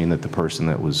 Doesn't mean that the person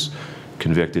that was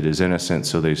convicted is innocent,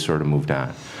 so they sort of moved on.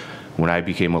 When I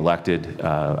became elected,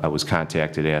 I was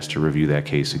contacted, asked to review that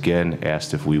case again,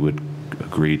 asked if we would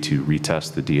agree to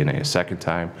retest the DNA a second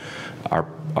time.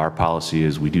 Our policy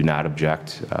is we do not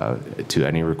object to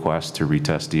any request to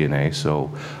retest DNA,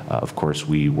 so of course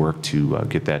we work to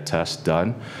get that test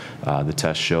done. The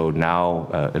test showed now,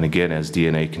 and again as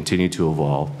DNA continued to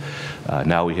evolve,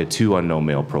 now we had 2 unknown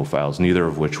male profiles, neither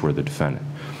of which were the defendant.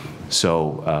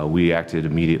 So we acted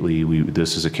immediately.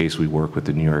 This is a case we work with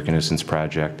the New York Innocence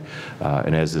Project,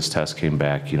 and as this test came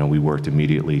back, we worked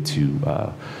immediately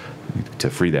to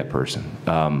free that person.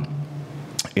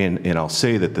 And I'll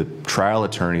say that the trial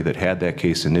attorney that had that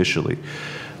case initially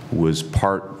was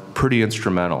part pretty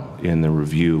instrumental in the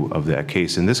review of that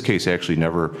case. And this case actually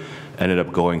never ended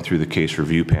up going through the case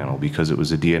review panel because it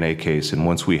was a DNA case. And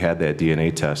once we had that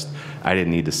DNA test, I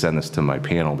didn't need to send this to my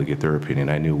panel to get their opinion.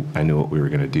 I knew what we were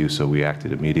going to do, so we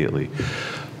acted immediately.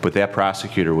 But that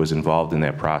prosecutor was involved in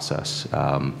that process.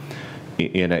 And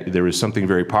there was something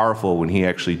very powerful when he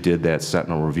actually did that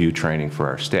sentinel review training for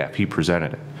our staff. He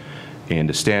presented it. And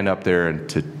to stand up there and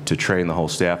to train the whole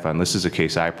staff on, this is a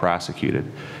case I prosecuted.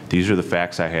 These are the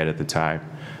facts I had at the time,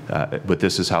 but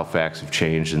this is how facts have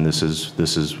changed, and this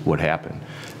is what happened.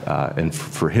 And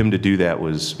for him to do that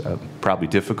was probably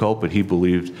difficult, but he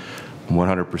believed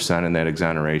 100% in that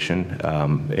exoneration,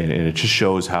 and it just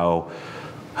shows how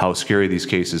scary these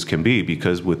cases can be,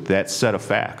 because with that set of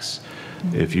facts,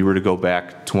 if you were to go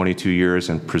back 22 years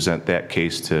and present that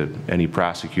case to any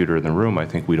prosecutor in the room, I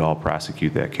think we'd all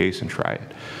prosecute that case and try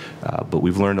it. But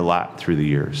we've learned a lot through the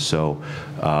years. So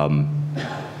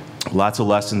lots of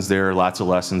lessons there, lots of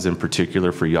lessons in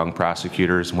particular for young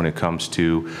prosecutors when it comes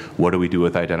to what do we do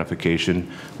with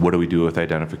identification, what do we do with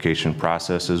identification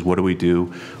processes, what do we do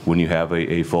when you have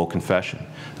a full confession.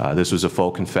 This was a full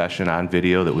confession on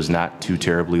video that was not too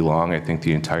terribly long. I think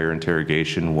the entire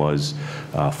interrogation was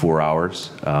 4 hours,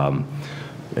 and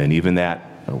even that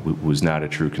was not a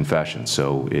true confession.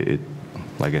 So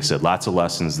like I said, lots of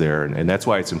lessons there, and that's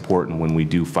why it's important when we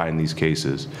do find these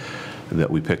cases that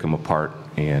we pick them apart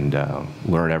and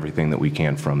learn everything that we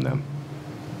can from them.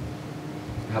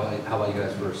 How about you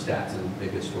guys for stats and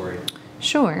maybe a story?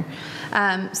 Sure.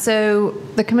 So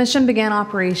the commission began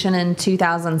operation in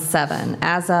 2007.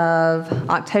 As of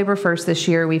October 1st this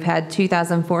year, we've had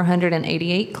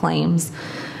 2,488 claims.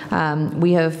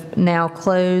 We have now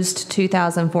closed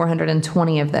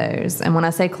 2,420 of those. And when I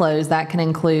say closed, that can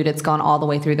include it's gone all the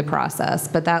way through the process,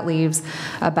 but that leaves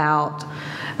about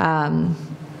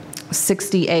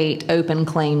 68 open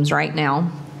claims right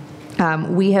now.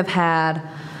 We have had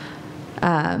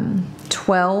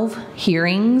 12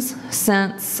 hearings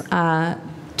since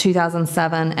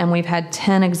 2007, and we've had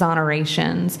 10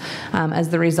 exonerations as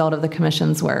the result of the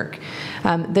commission's work.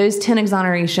 Those 10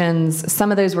 exonerations, some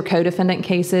of those were co-defendant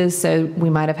cases, so we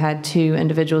might have had 2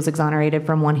 individuals exonerated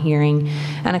from one hearing,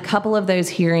 and a couple of those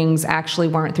hearings actually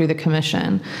weren't through the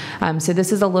commission. So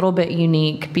this is a little bit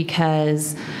unique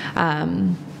because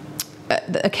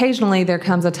occasionally there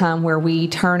comes a time where we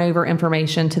turn over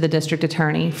information to the district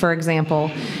attorney. For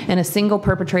example, in a single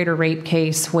perpetrator rape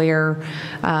case where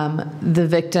the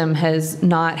victim has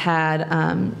not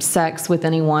had sex with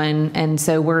anyone, and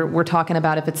so we're talking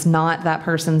about if it's not that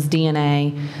person's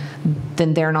DNA,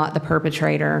 then they're not the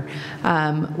perpetrator.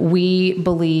 We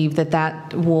believe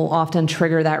that will often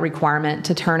trigger that requirement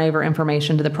to turn over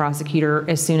information to the prosecutor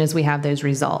as soon as we have those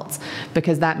results,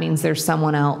 because that means there's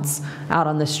someone else out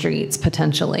on the streets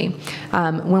potentially.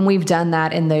 When we've done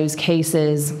that in those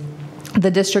cases, the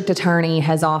district attorney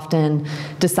has often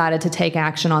decided to take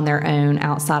action on their own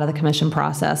outside of the commission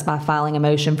process by filing a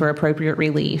motion for appropriate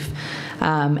relief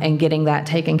and getting that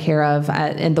taken care of.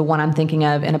 And the one I'm thinking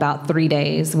of, in about 3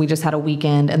 days, we just had a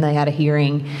weekend and they had a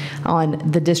hearing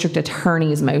on the district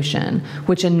attorney's motion,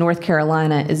 which in North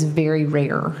Carolina is very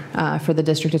rare for the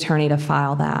district attorney to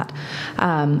file that.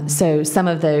 So some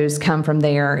of those come from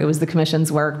there. It was the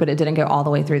commission's work, but it didn't go all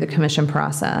the way through the commission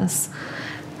process.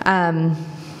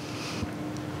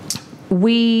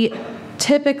 We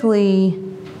typically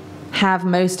have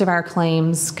most of our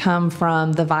claims come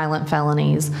from the violent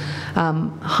felonies.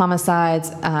 Homicides,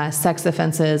 sex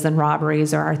offenses, and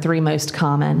robberies are our 3 most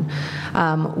common.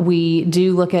 We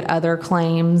do look at other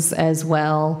claims as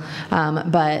well,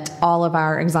 but all of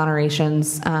our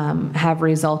exonerations have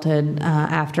resulted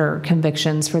after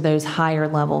convictions for those higher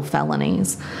level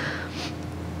felonies.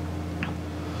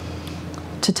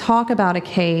 To talk about a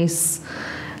case,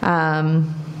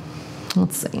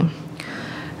 let's see.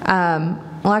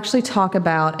 We'll actually talk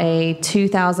about a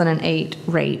 2008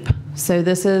 rape. So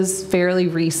this is fairly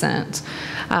recent.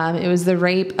 It was the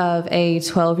rape of a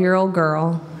 12-year-old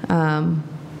girl.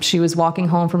 She was walking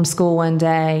home from school one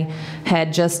day,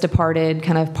 had just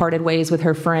parted ways with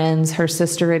her friends. Her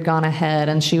sister had gone ahead,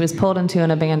 and she was pulled into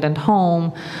an abandoned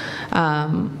home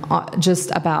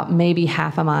just about maybe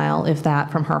half a mile, if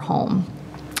that, from her home.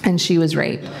 And she was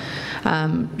raped.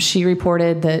 She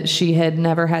reported that she had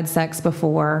never had sex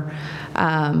before.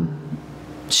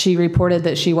 She reported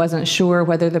that she wasn't sure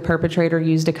whether the perpetrator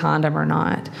used a condom or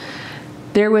not.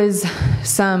 There was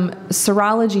some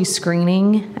serology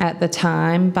screening at the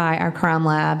time by our crime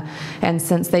lab, and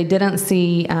since they didn't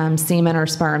see semen or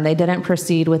sperm, they didn't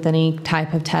proceed with any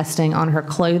type of testing on her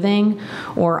clothing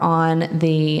or on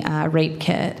the rape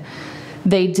kit.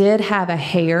 They did have a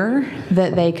hair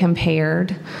that they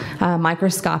compared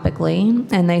microscopically,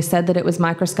 and they said that it was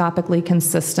microscopically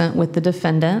consistent with the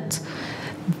defendant.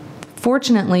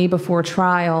 Fortunately, before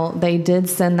trial, they did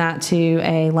send that to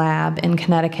a lab in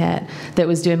Connecticut that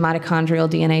was doing mitochondrial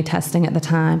DNA testing at the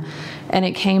time, and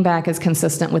it came back as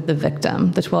consistent with the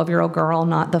victim, the 12-year-old girl,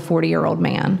 not the 40-year-old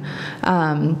man.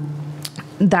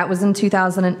 That was in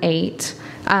 2008.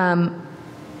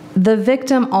 The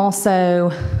victim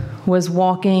also was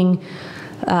walking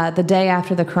the day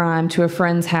after the crime to a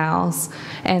friend's house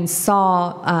and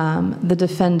saw the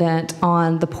defendant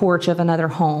on the porch of another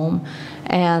home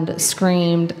and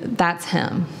screamed, "That's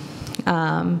him."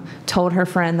 Told her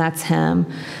friend, "That's him."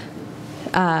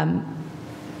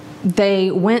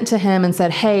 They went to him and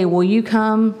said, "Hey, will you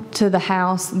come to the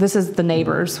house?" This is the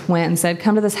neighbors went and said,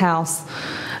 "Come to this house."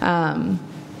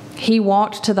 He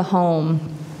walked to the home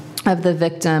of the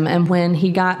victim, and when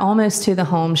he got almost to the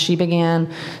home, she began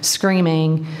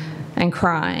screaming and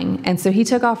crying, and so he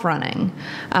took off running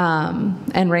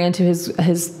and ran to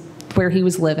his where he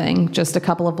was living, just a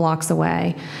couple of blocks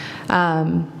away.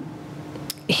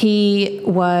 He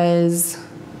was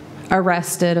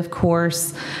arrested, of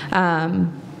course,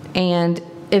 and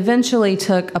eventually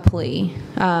took a plea.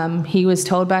 He was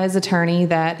told by his attorney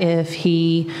that if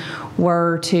he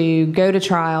were to go to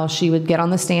trial, she would get on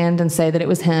the stand and say that it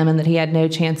was him and that he had no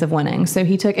chance of winning. So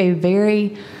he took a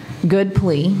very good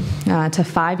plea to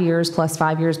 5 years plus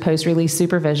 5 years post-release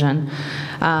supervision.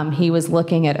 He was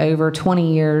looking at over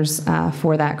 20 years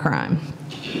for that crime.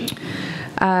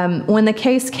 When the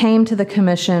case came to the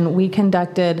commission, we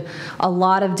conducted a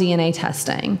lot of DNA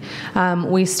testing.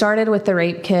 We started with the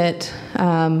rape kit.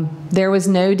 There was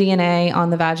no DNA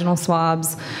on the vaginal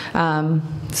swabs.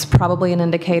 It's probably an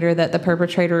indicator that the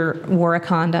perpetrator wore a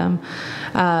condom.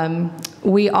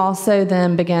 We also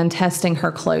then began testing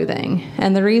her clothing.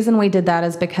 And the reason we did that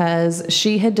is because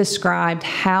she had described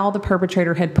how the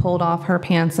perpetrator had pulled off her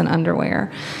pants and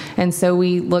underwear. And so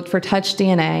we looked for touch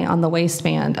DNA on the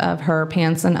waistband of her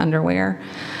pants and underwear.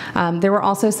 There were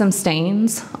also some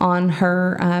stains on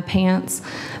her pants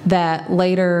that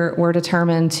later were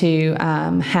determined to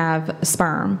have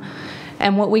sperm.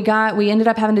 And what we got, we ended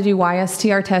up having to do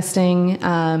YSTR testing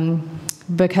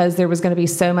because there was going to be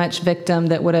so much victim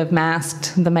that would have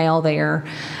masked the male there.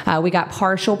 We got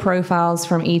partial profiles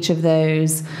from each of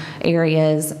those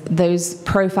areas. Those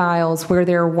profiles where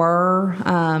there were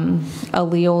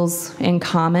alleles in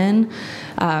common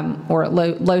or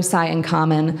loci in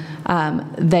common,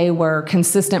 they were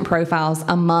consistent profiles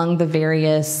among the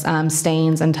various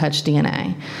stains and touch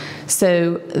DNA.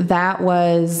 So that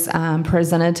was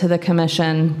presented to the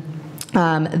commission.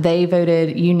 They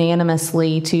voted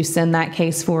unanimously to send that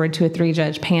case forward to a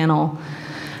 3-judge panel.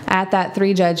 At that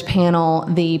 3-judge panel,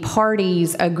 the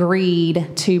parties agreed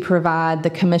to provide the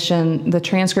commission, the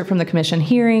transcript from the commission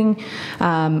hearing,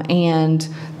 and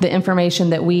the information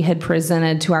that we had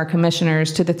presented to our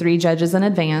commissioners to the 3 judges in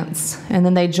advance. And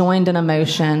then they joined in a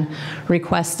motion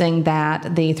requesting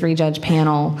that the 3-judge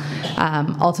panel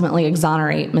ultimately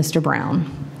exonerate Mr.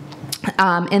 Brown.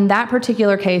 In that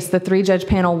particular case, the 3-judge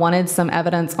panel wanted some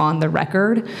evidence on the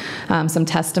record, some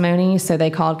testimony, so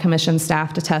they called commission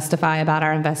staff to testify about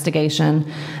our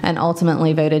investigation and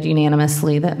ultimately voted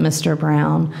unanimously that Mr.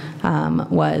 Brown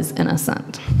was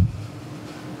innocent.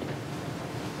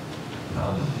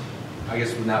 I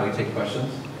guess now we take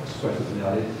questions. Questions from the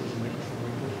audience?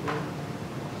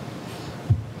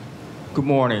 Good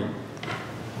morning.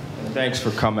 Thanks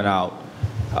for coming out.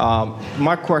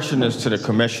 My question is to the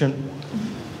commission.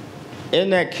 In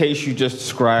that case you just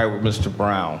described with Mr.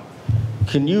 Brown,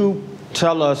 can you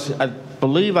tell us, I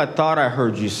thought I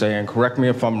heard you saying, correct me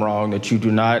if I'm wrong, that you do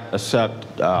not accept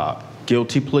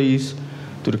guilty pleas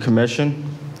to the commission?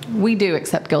 We do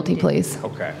accept guilty pleas.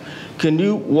 Okay. Can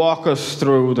you walk us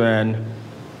through then,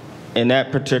 in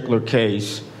that particular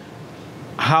case,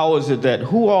 how is it that,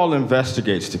 who all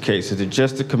investigates the case? Is it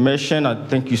just the commission? I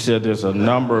think you said there's a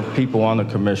number of people on the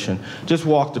commission. Just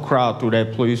walk the crowd through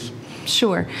that, please.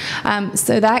 Sure.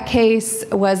 So that case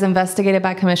was investigated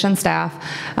by commission staff.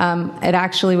 It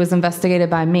actually was investigated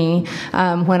by me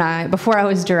before I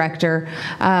was director.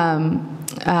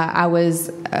 I was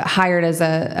hired as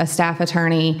a staff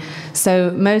attorney.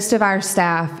 So most of our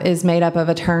staff is made up of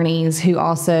attorneys who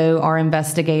also are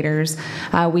investigators.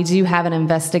 We do have an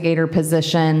investigator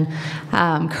position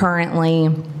currently.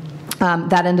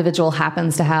 That individual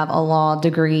happens to have a law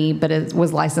degree, but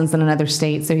was licensed in another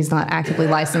state, so he's not actively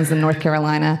licensed in North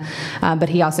Carolina. But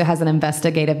he also has an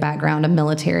investigative background, a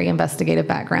military investigative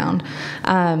background.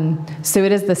 So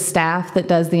it is the staff that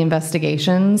does the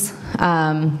investigations.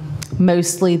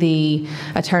 mostly the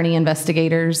attorney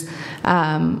investigators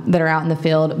that are out in the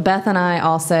field. Beth and I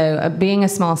also, being a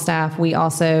small staff, we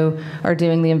also are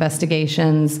doing the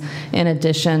investigations in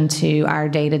addition to our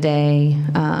day-to-day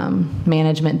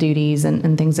management duties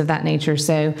and things of that nature.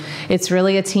 So it's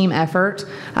really a team effort,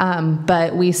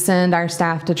 but we send our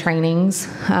staff to trainings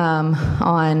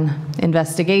on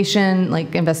investigation,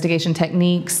 like investigation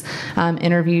techniques,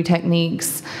 interview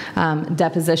techniques,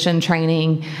 deposition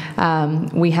training.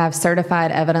 We have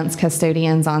certified evidence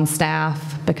custodians on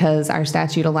staff because our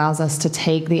statute allows us to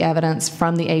take the evidence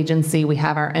from the agency. We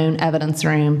have our own evidence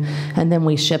room, and then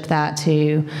we ship that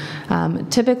to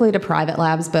typically to private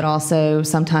labs, but also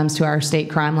sometimes to our state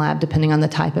crime lab, depending on the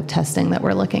type of testing that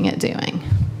we're looking at doing.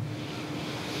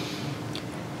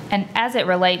 And as it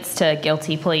relates to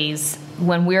guilty pleas,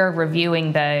 when we're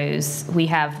reviewing those, we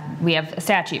have a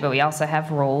statute, but we also have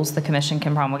rules. The commission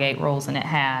can promulgate rules, and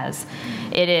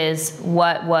it is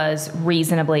what was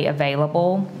reasonably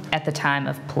available at the time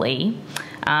of plea.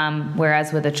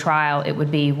 Whereas with a trial, it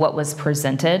would be what was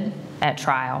presented at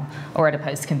trial or at a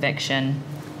post-conviction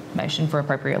motion for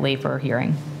appropriate leave for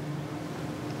hearing.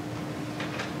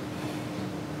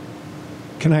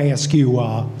 Can I ask you,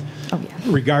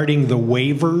 regarding the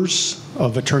waivers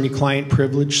of attorney-client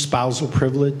privilege, spousal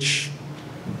privilege,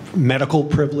 medical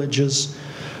privileges,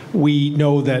 we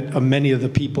know that many of the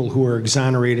people who are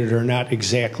exonerated are not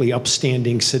exactly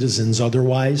upstanding citizens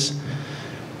otherwise.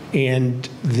 And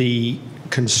the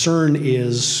concern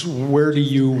is, where do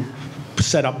you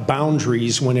set up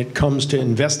boundaries when it comes to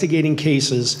investigating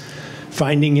cases,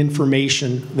 finding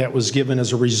information that was given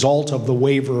as a result of the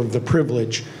waiver of the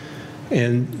privilege,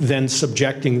 and then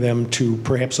subjecting them to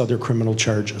perhaps other criminal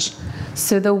charges?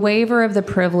 So the waiver of the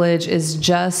privilege is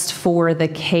just for the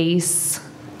case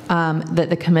that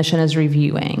the commission is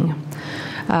reviewing.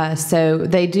 So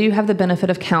they do have the benefit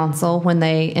of counsel when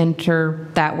they enter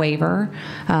that waiver.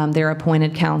 They're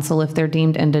appointed counsel if they're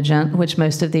deemed indigent, which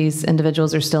most of these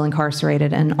individuals are still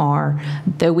incarcerated and are,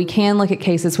 though we can look at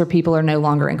cases where people are no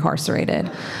longer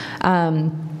incarcerated.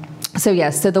 So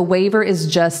yes, so the waiver is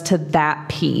just to that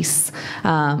piece.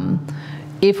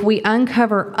 If we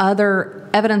uncover other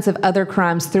evidence of other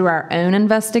crimes through our own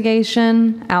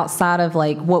investigation, outside of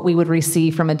like what we would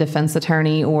receive from a defense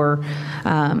attorney or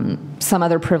some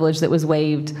other privilege that was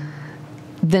waived,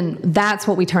 then that's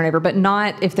what we turn over, but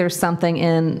not if there's something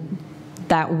in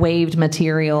that waived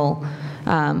material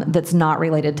that's not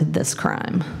related to this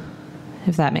crime,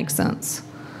 if that makes sense.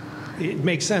 It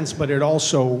makes sense, but it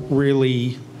also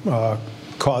really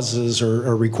causes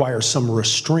or requires some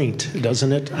restraint,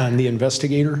 doesn't it, on the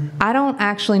investigator? I don't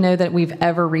actually know that we've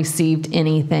ever received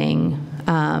anything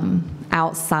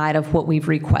outside of what we've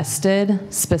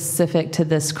requested specific to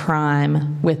this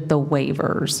crime with the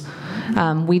waivers.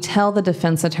 We tell the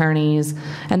defense attorneys,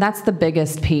 and that's the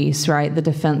biggest piece, right, the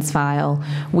defense file.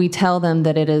 We tell them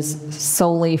that it is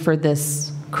solely for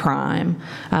this crime.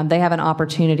 They have an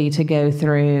opportunity to go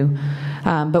through.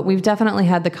 But we've definitely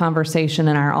had the conversation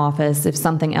in our office, if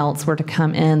something else were to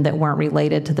come in that weren't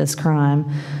related to this crime,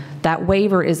 that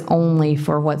waiver is only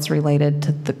for what's related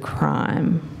to the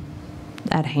crime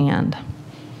at hand.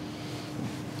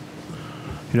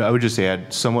 You know, I would just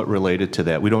add, somewhat related to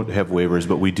that, we don't have waivers,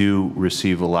 but we do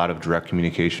receive a lot of direct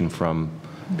communication from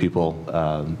people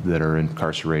that are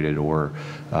incarcerated or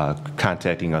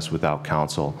contacting us without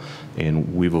counsel.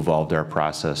 And we've evolved our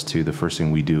process to, the first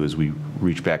thing we do is we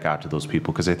reach back out to those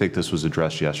people, because I think this was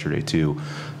addressed yesterday too.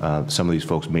 Some of these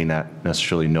folks may not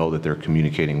necessarily know that they're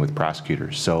communicating with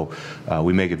prosecutors. So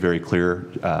we make it very clear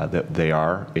that they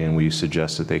are, and we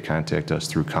suggest that they contact us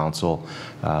through counsel.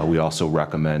 We also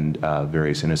recommend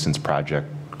various Innocence Project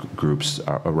groups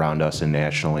around us and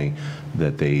nationally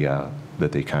that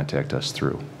they contact us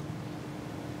through.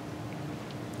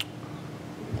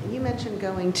 You mentioned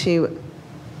going to.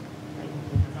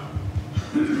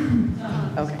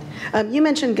 Okay. You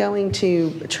mentioned going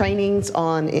to trainings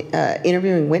on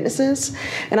interviewing witnesses,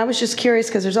 and I was just curious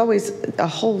because there's always a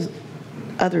whole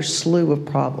other slew of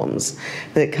problems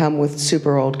that come with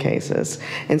super old cases.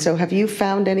 And so have you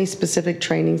found any specific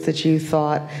trainings that you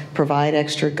thought provide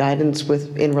extra guidance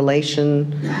in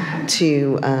relation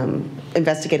to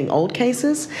investigating old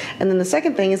cases? And then the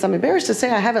second thing is, I'm embarrassed to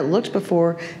say I haven't looked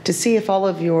before to see if all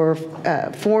of your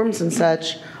forms and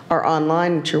such are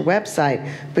online at your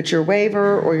website, but your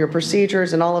waiver or your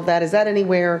procedures and all of that, is that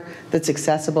anywhere that's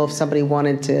accessible if somebody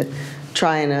wanted to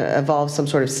try and evolve some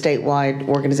sort of statewide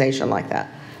organization like that?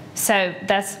 So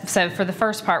for the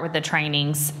first part with the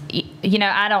trainings, You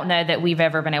know, I don't know that we've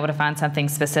ever been able to find something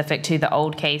specific to the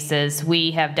old cases.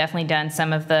 We have definitely done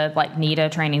some of the like NETA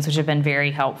trainings, which have been very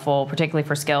helpful, particularly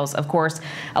for skills. Of course,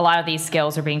 a lot of these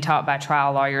skills are being taught by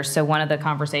trial lawyers. So one of the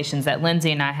conversations that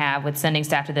Lindsay and I have with sending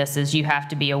staff to this is you have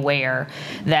to be aware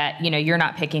that, you know, you're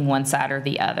not picking one side or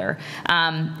the other.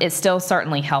 It's still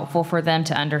certainly helpful for them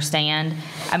to understand.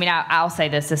 I mean, I'll say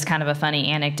this is kind of a funny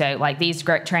anecdote. Like, these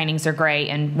trainings are great,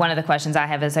 and one of the questions I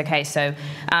have is, okay, so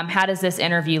how does this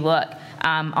interview look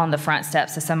on the front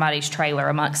steps of somebody's trailer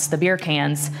amongst the beer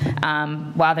cans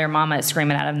while their mama is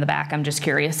screaming at them in the back? I'm just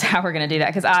curious how we're going to do that,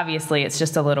 because obviously it's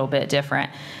just a little bit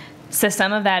different. So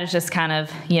some of that is just kind of,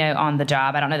 you know, on the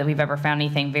job. I don't know that we've ever found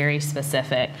anything very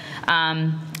specific.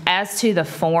 As to the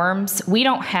forms, we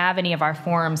don't have any of our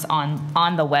forms on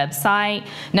the website.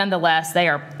 Nonetheless, they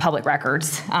are public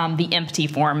records, the empty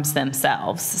forms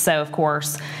themselves. So, of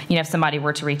course, you know, if somebody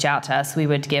were to reach out to us, we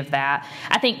would give that.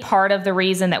 I think part of the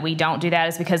reason that we don't do that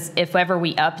is because if ever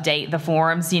we update the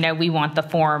forms, you know, we want the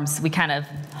forms, we kind of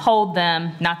hold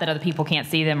them, not that other people can't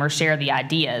see them or share the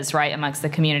ideas, right, amongst the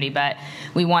community, but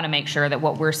we want to make sure that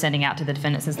what we're sending out to the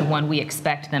defendants is the one we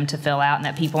expect them to fill out, and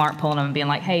that people aren't pulling them and being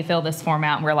like, hey, fill this form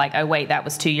out, and we're like, oh, wait, that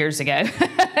was 2 years ago.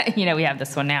 You know, we have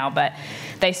this one now, but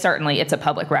they certainly, it's a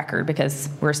public record because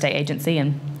we're a state agency,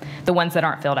 and the ones that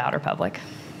aren't filled out are public.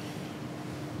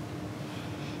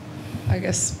 I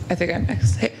think I'm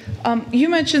next. Hey, you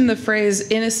mentioned the phrase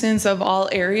innocence of all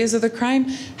areas of the crime.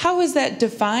 How is that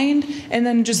defined? And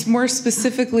then just more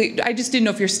specifically, I just didn't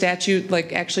know if your statute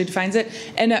like actually defines it.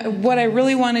 And what I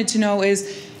really wanted to know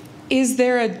is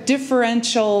there a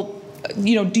differential,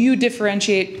 you know, do you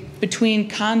differentiate between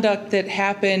conduct that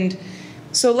happened,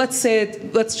 so let's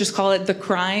just call it the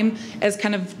crime as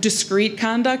kind of discrete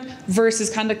conduct versus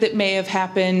conduct that may have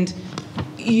happened,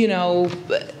 you know,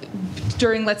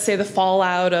 during, let's say, the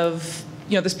fallout of,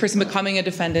 you know, this person becoming a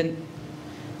defendant.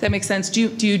 That makes sense. Do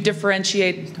you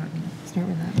differentiate? Start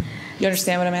with that. You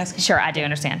understand what I'm asking? Sure, I do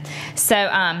understand. So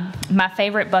my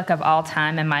favorite book of all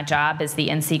time in my job is the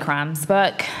NC Crimes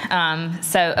book.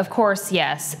 So, of course,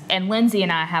 yes. And Lindsay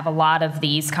and I have a lot of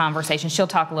these conversations. She'll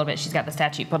talk a little bit. She's got the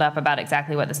statute pulled up about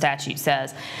exactly what the statute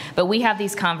says. But we have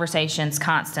these conversations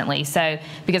constantly. So,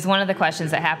 because one of the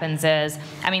questions that happens is,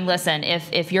 I mean, listen,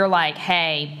 if you're like,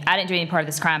 hey, I didn't do any part of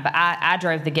this crime, but I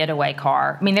drove the getaway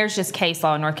car. I mean, there's just case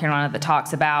law in North Carolina that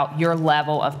talks about your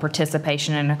level of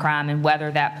participation in a crime and whether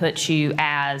that puts you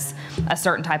as a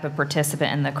certain type of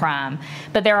participant in the crime.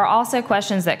 But there are also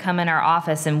questions that come in our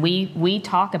office, and we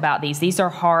talk about these. These are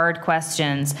hard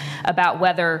questions about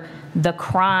whether the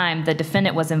crime, the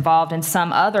defendant was involved in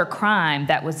some other crime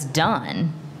that was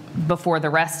done before the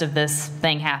rest of this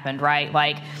thing happened, right?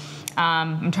 Like,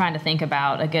 I'm trying to think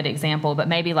about a good example, but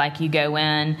maybe like you go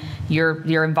in,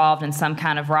 you're involved in some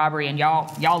kind of robbery, and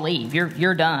y'all leave,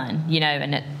 you're done, you know,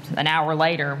 and an hour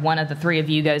later, one of the three of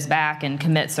you goes back and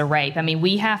commits a rape. I mean,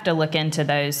 we have to look into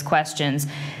those questions.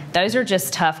 Those are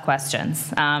just tough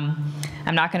questions.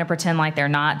 I'm not going to pretend like they're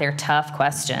not. They're tough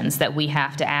questions that we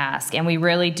have to ask. And we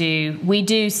really do, we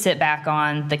do sit back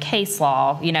on the case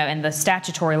law, you know, and the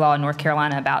statutory law in North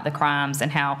Carolina about the crimes and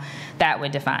how that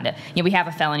would define it. You know, we have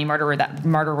a felony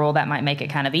murder rule that might make it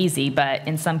kind of easy, but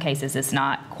in some cases it's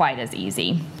not quite as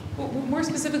easy. Well, more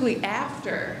specifically,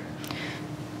 after.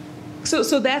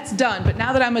 So that's done, but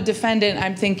now that I'm a defendant,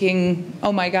 I'm thinking,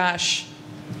 oh my gosh,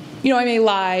 you know, I may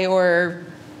lie or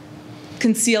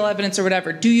conceal evidence or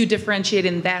whatever. Do you differentiate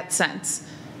in that sense?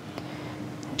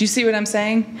 Do you see what I'm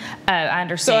saying? Oh, I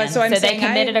understand. So they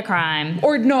committed a crime.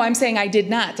 Or no, I'm saying I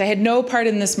did not. I had no part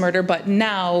in this murder, but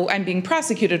now I'm being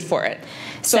prosecuted for it.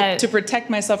 So to protect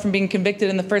myself from being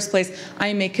convicted in the first place,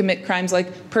 I may commit crimes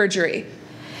like perjury.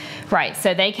 Right,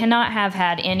 so they cannot have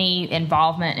had any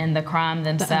involvement in the crime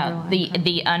themselves,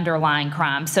 the underlying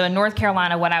crime. So in North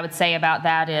Carolina, what I would say about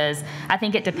that is, I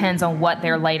think it depends on what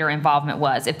their later involvement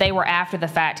was. If they were after the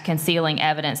fact concealing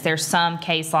evidence, there's some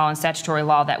case law and statutory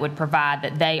law that would provide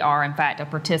that they are in fact a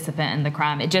participant in the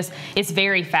crime. It's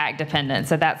very fact dependent,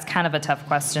 so that's kind of a tough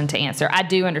question to answer. I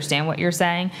do understand what you're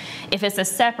saying. If it's a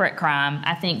separate crime,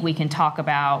 I think we talk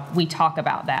about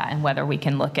that and whether we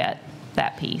can look at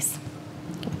that piece.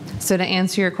 So to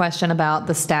answer your question about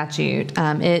the statute,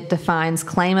 it defines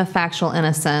claim of factual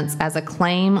innocence as a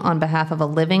claim on behalf of a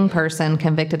living person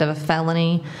convicted of a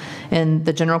felony in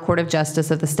the General Court of Justice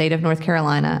of the state of North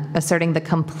Carolina, asserting the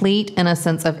complete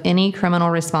innocence of any criminal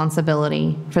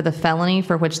responsibility for the felony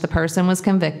for which the person was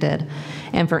convicted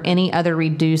and for any other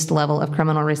reduced level of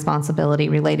criminal responsibility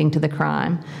relating to the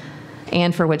crime,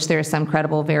 and for which there is some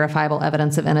credible, verifiable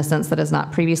evidence of innocence that has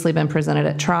not previously been presented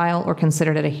at trial or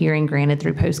considered at a hearing granted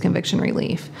through post-conviction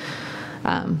relief.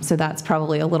 So that's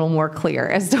probably a little more clear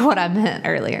as to what I meant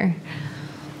earlier.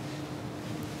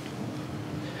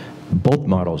 Both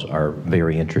models are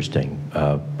very interesting,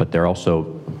 but they're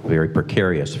also very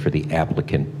precarious for the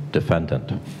applicant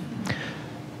defendant.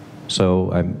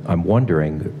 So I'm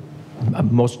wondering,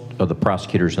 most of the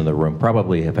prosecutors in the room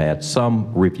probably have had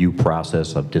some review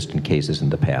process of distant cases in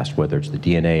the past, whether it's the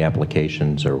DNA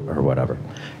applications or whatever,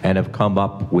 and have come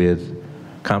up with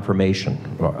confirmation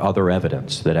or other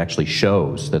evidence that actually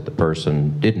shows that the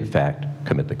person did in fact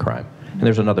commit the crime. And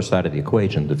there's another side of the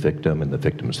equation, the victim and the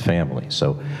victim's family.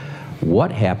 So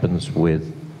what happens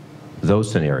with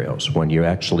those scenarios when you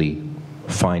actually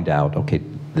find out, okay,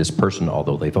 this person,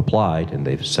 although they've applied and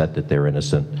they've said that they're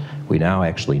innocent, we now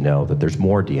actually know that there's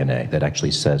more DNA that actually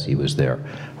says he was there,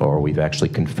 or we've actually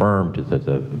confirmed that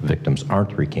the victims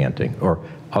aren't recanting, or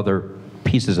other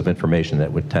pieces of information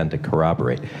that would tend to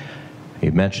corroborate.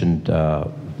 You mentioned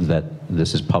that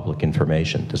this is public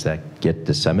information. Does that get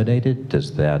disseminated?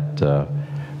 Does that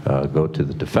go to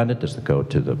the defendant? Does it go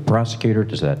to the prosecutor?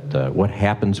 Does that, what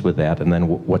happens with that? And then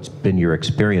what's been your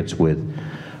experience with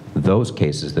those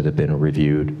cases that have been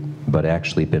reviewed but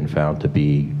actually been found to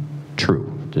be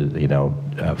true?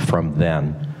 From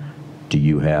then, do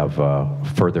you have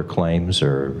further claims,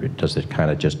 or does it kind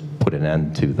of just put an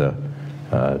end to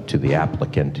the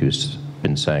applicant who's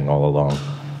been saying all along,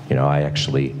 I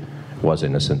actually was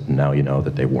innocent, and now you know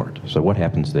that they weren't? So what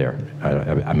happens there?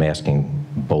 I'm asking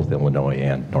both Illinois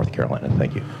and North Carolina.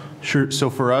 Thank you. Sure. So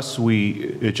for us,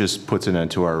 it just puts an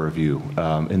end to our review.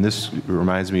 And this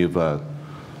reminds me of a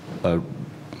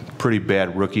pretty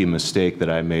bad rookie mistake that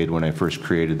I made when I first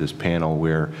created this panel,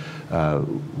 where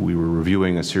we were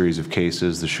reviewing a series of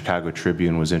cases. The Chicago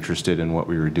Tribune was interested in what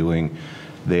we were doing.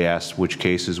 They asked which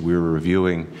cases we were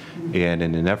reviewing, and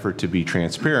in an effort to be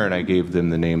transparent, I gave them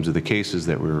the names of the cases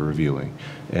that we were reviewing.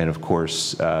 And of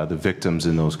course, the victims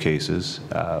in those cases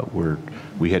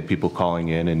we had people calling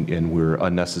in, and we were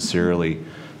unnecessarily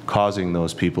causing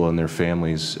those people and their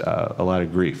families a lot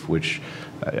of grief, which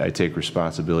I take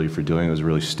responsibility for doing. It was a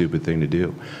really stupid thing to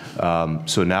do.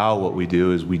 So now what we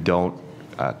do is we don't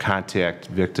contact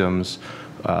victims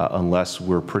unless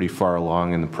we're pretty far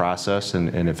along in the process,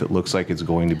 and if it looks like it's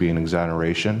going to be an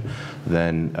exoneration,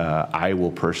 then I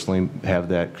will personally have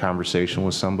that conversation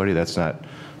with somebody. That's not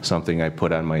something I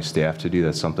put on my staff to do.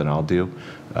 That's something I'll do.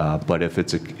 But if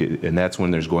it's and that's when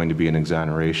there's going to be an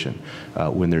exoneration.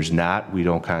 When there's not, we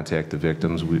don't contact the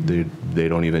victims. They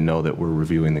don't even know that we're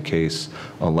reviewing the case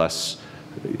unless,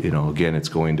 again, it's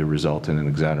going to result in an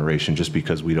exoneration, just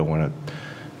because we don't want to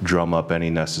drum up any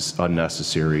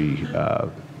unnecessary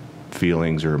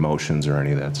feelings or emotions or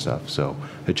any of that stuff. So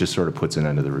it just sort of puts an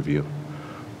end to the review.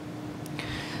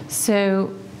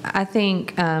 So I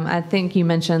think you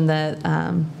mentioned that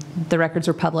the records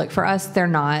are public. For us, they're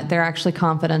not. They're actually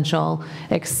confidential,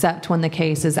 except when the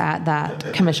case is at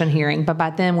that commission hearing. But by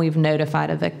then, we've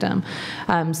notified a victim.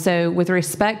 So with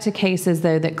respect to cases,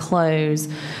 though, that close,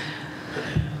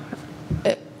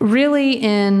 really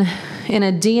in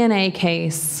a DNA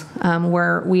case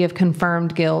where we have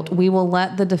confirmed guilt, we will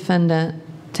let the defendant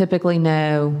typically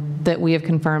know that we have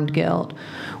confirmed guilt.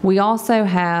 We also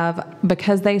have,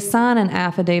 because they sign an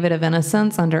affidavit of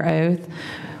innocence under oath,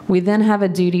 we then have a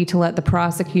duty to let the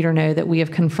prosecutor know that we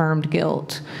have confirmed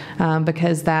guilt,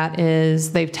 because that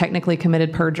is, they've technically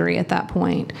committed perjury at that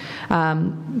point.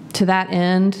 To that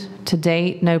end, to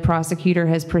date, no prosecutor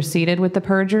has proceeded with the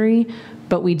perjury,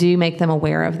 but we do make them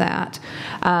aware of that.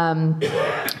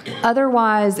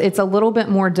 Otherwise, it's a little bit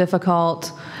more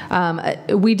difficult.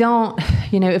 We don't,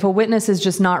 if a witness is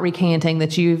just not recanting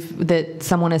that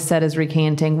someone has said is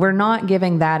recanting, we're not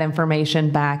giving that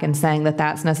information back and saying that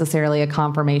that's necessarily a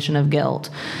confirmation of guilt.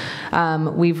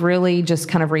 We've really just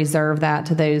kind of reserved that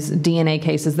to those DNA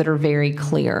cases that are very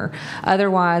clear.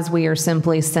 Otherwise, we are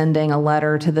simply sending a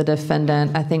letter to the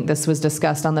defendant. I think this was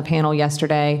discussed on the panel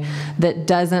yesterday, that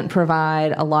doesn't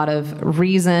provide a lot of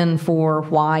reason for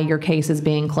why your case is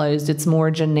being closed. It's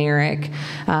more generic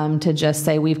to just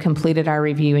say we've completed our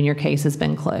review and your case has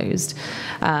been closed.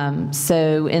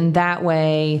 So in that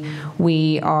way,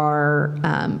 we are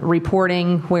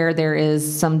reporting where there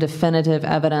is some definitive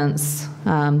evidence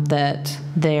that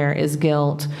there is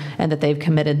guilt and that they've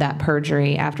committed that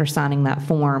perjury after signing that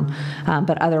form,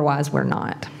 but otherwise we're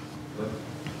not. But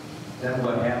then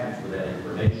what happens with that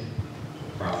information?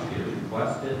 The prosecutor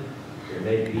requests it. There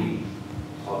may be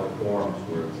other forms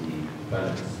where the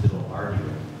defendant is still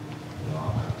arguing,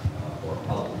 or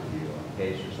public review of a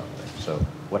case or something. So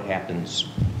what happens?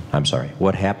 I'm sorry.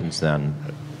 What happens then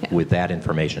with that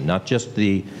information? Not just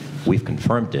the "we've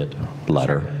confirmed it"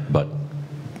 letter, but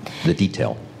the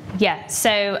detail. Yeah,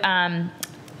 so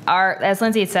as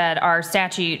Lindsay had said, our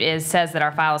statute says that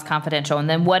our file is confidential, and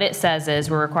then what it says is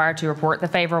we're required to report the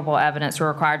favorable evidence, we're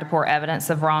required to report evidence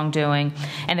of wrongdoing,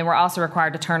 and then we're also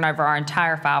required to turn over our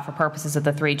entire file for purposes of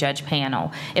the 3-judge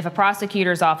panel. If a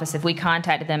prosecutor's office, if we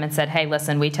contacted them and said, hey,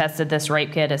 listen, we tested this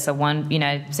rape kit, it's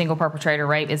a single perpetrator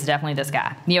rape, it's definitely this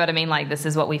guy. You know what I mean? Like, this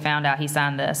is what we found out, he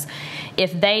signed this.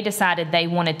 If they decided they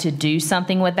wanted to do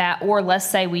something with that, or let's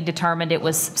say we determined it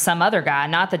was some other guy,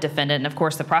 not the defendant, and of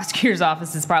course the prosecutor's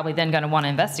office is probably then going to want to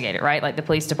investigate it, right? Like the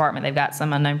police department, they've got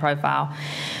some unknown profile.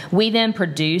 We then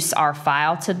produce our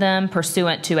file to them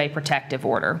pursuant to a protective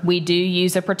order. We do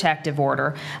use a protective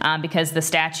order because the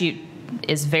statute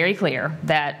is very clear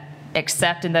that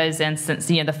except in those instances,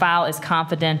 the file is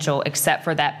confidential except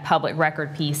for that public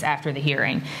record piece after the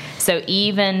hearing. So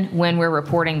even when we're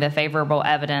reporting the favorable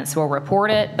evidence, we'll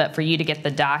report it, but for you to get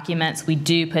the documents, we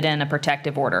do put in a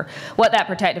protective order. What that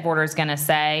protective order is going to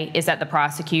say is that the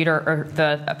prosecutor or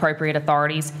the appropriate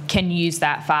authorities can use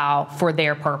that file for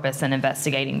their purpose in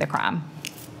investigating the crime.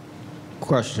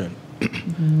 Question.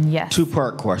 Yes.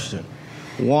 Two-part question.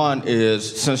 One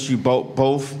is, since you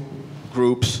both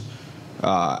groups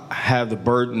have the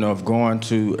burden of going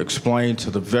to explain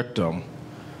to the victim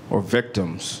or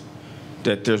victims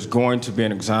that there's going to be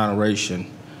an exoneration.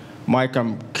 Mike,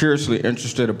 I'm curiously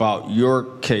interested about your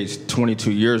case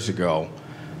 22 years ago.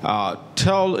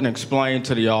 Tell and explain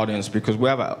to the audience, because we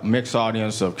have a mixed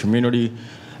audience of community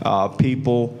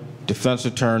people, defense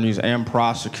attorneys, and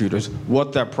prosecutors,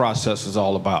 what that process is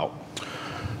all about.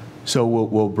 So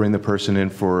we'll bring the person in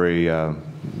for a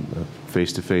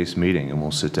face-to-face meeting, and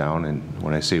we'll sit down, and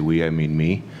when I say we, I mean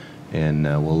me, and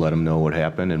we'll let them know what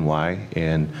happened and why.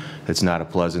 And it's not a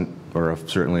pleasant or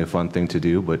certainly a fun thing to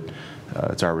do, but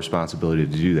it's our responsibility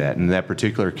to do that. In that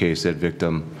particular case, that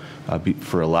victim,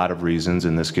 for a lot of reasons,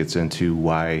 and this gets into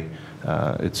why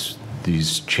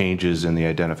these changes in the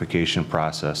identification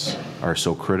process are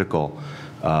so critical,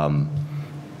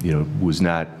 was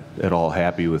not at all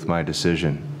happy with my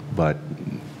decision, but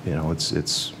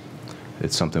it's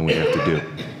something we have to do.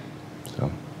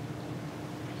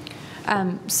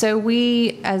 So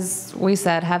we, as we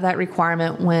said, have that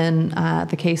requirement when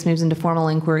the case moves into formal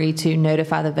inquiry to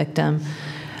notify the victim.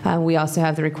 We also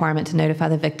have the requirement to notify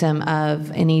the victim of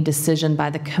any decision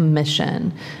by the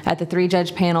commission. At the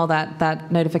 3-judge panel,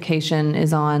 that notification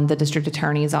is on the district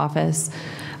attorney's office.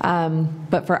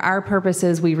 But for our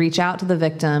purposes, we reach out to the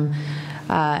victim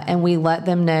and we let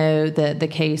them know that the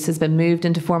case has been moved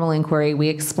into formal inquiry. We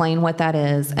explain what that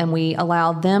is, and we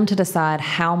allow them to decide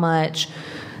how much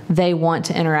they want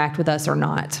to interact with us or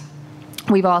not.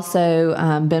 We've also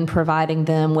been providing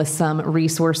them with some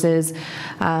resources.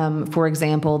 For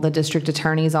example, the district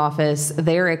attorney's office,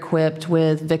 they're equipped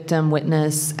with victim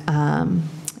witness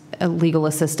legal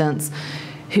assistance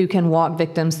who can walk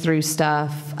victims through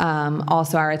stuff.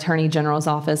 Also, our Attorney General's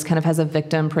office kind of has a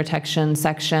victim protection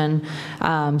section,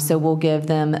 so we'll give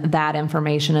them that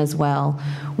information as well.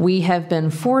 We have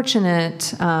been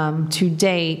fortunate to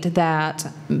date that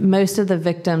most of the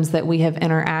victims that we have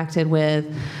interacted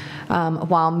with,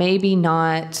 while maybe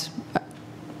not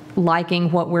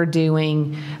liking what we're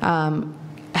doing,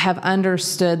 have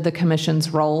understood the commission's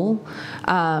role.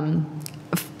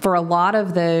 For a lot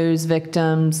of those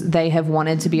victims, they have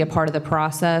wanted to be a part of the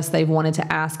process. They've wanted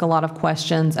to ask a lot of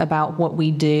questions about what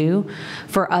we do.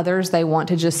 For others, they want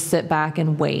to just sit back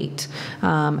and wait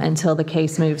until the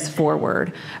case moves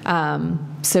forward.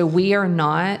 So we are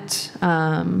not,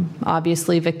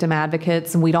 obviously, victim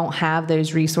advocates, and we don't have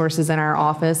those resources in our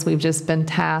office. We've just been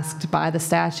tasked by the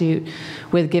statute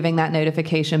with giving that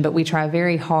notification, but we try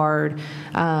very hard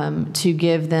to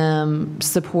give them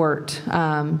support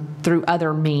through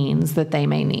other means that they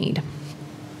may need.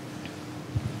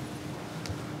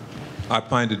 I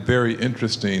find it very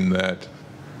interesting that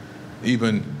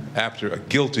even after a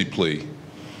guilty plea,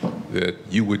 that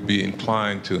you would be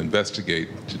inclined to investigate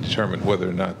to determine whether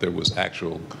or not there was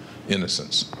actual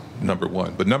innocence, number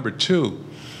one. But number two,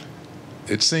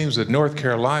 it seems that North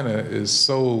Carolina is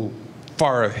so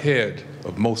far ahead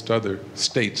of most other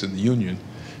states in the Union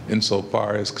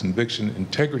insofar as conviction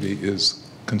integrity is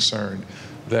concerned,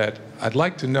 that I'd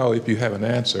like to know if you have an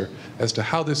answer as to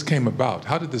how this came about.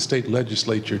 How did the state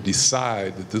legislature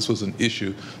decide that this was an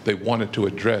issue they wanted to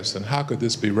address, and how could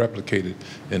this be replicated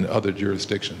in other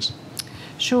jurisdictions?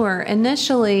 Sure.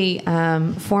 Initially,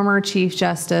 former Chief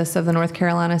Justice of the North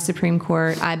Carolina Supreme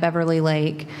Court, I. Beverly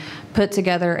Lake, put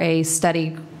together a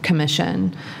study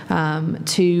commission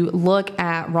to look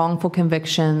at wrongful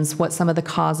convictions, what some of the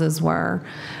causes were.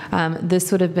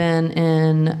 This would have been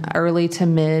in early to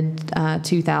mid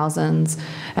 2000s.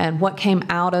 And what came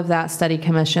out of that study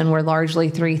commission were largely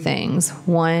three things.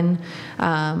 One,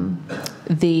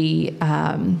 the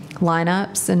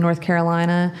lineups in North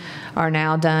Carolina are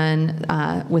now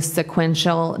done with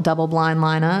sequential double-blind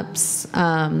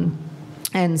lineups.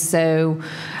 And so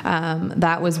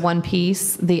that was one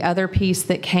piece. The other piece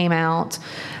that came out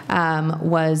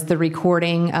was the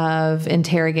recording of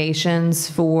interrogations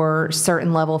for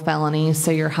certain level felonies.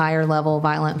 So your higher level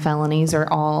violent felonies are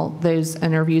all, those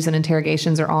interviews and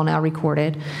interrogations are all now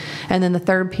recorded. And then the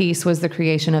third piece was the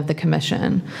creation of the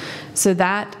commission. So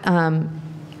that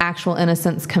actual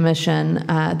Innocence Commission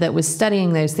that was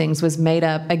studying those things was made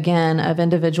up, again, of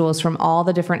individuals from all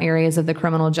the different areas of the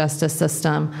criminal justice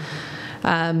system.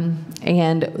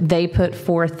 And they put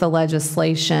forth the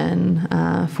legislation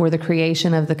for the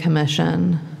creation of the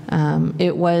commission.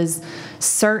 It was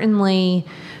certainly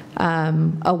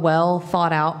a well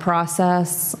thought out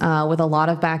process with a lot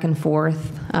of back and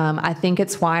forth. I think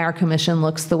it's why our commission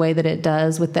looks the way that it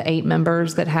does with the 8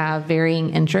 members that have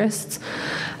varying interests.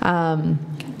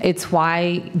 It's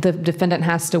why the defendant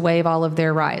has to waive all of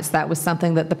their rights. That was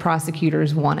something that the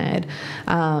prosecutors wanted.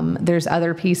 There's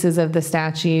other pieces of the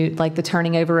statute, like the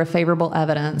turning over of favorable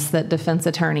evidence, that defense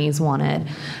attorneys wanted.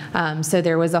 So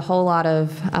there was a whole lot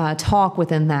of talk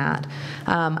within that.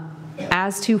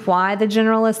 As to why the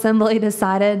General Assembly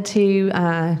decided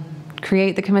to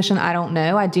create the commission, I don't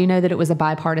know. I do know that it was a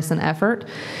bipartisan effort.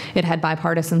 It had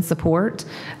bipartisan support,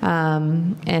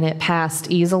 and it passed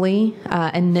easily.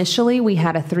 Initially, we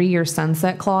had a 3-year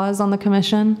sunset clause on the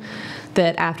commission,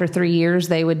 that after 3 years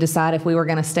they would decide if we were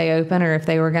going to stay open or if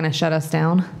they were going to shut us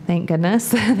down. Thank goodness.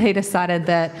 They decided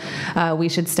that we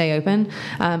should stay open,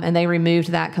 and they removed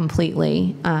that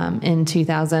completely in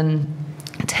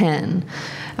 2010.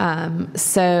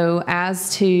 So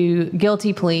as to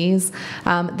guilty pleas,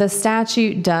 the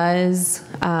statute does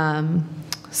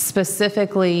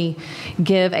specifically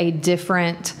give a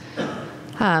different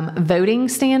voting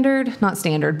standard, not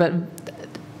standard, but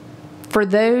for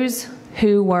those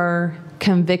who were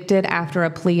convicted after a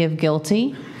plea of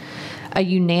guilty, a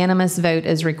unanimous vote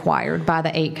is required by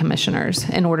the 8 commissioners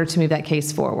in order to move that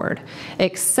case forward,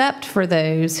 except for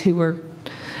those who were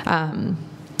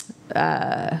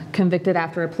convicted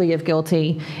after a plea of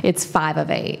guilty, it's 5 of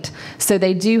 8. So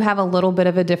they do have a little bit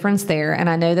of a difference there, and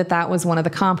I know that that was one of the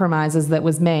compromises that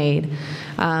was made.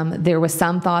 There was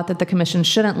some thought that the commission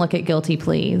shouldn't look at guilty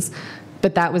pleas,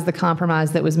 but that was the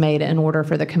compromise that was made in order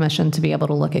for the commission to be able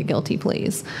to look at guilty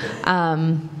pleas.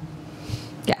 Yeah.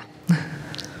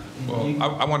 Well,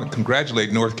 I want to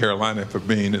congratulate North Carolina for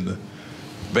being in the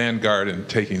vanguard and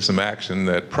taking some action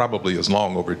that probably is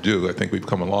long overdue. I think we've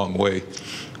come a long way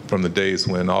from the days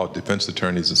when all defense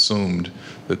attorneys assumed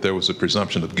that there was a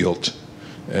presumption of guilt.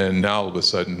 And now all of a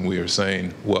sudden we are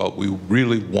saying, well, we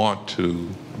really want to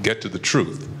get to the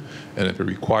truth. And if it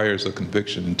requires a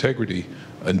conviction integrity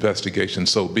investigation,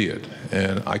 so be it.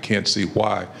 And I can't see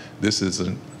why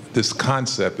this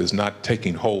concept is not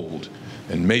taking hold.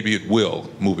 And maybe it will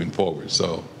moving forward.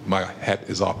 So my hat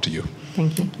is off to you.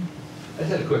 Thank you. I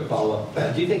just had a quick follow-up.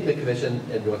 Do you think the commission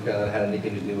in North Carolina had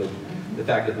anything to do with the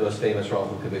fact that the most famous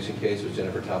wrongful conviction case was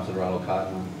Jennifer Thompson, Ronald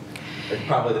Cotton? It's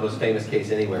probably the most famous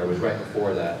case anywhere. It was right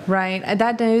before that. Right. I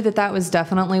knew that that was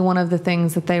definitely one of the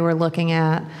things that they were looking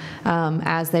at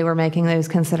as they were making those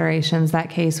considerations. That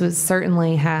case was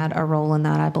certainly had a role in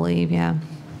that, I believe. Yeah.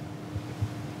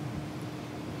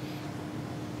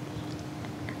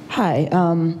 Hi.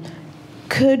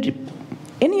 Could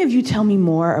any of you tell me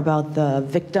more about the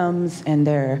victims and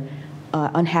their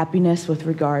unhappiness with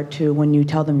regard to when you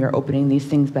tell them you're opening these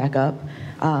things back up?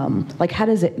 Like, how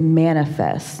does it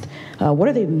manifest? What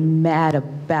are they mad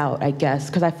about, I guess?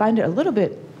 Because I find it a little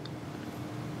bit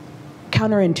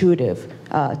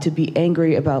counterintuitive to be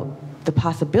angry about the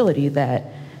possibility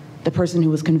that the person who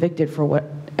was convicted for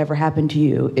whatever happened to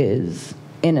you is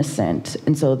innocent,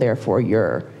 and so therefore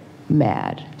you're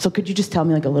mad. So could you just tell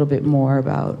me like a little bit more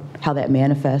about how that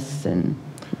manifests and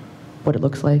what it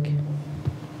looks like?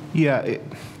 Yeah,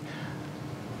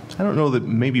 I don't know that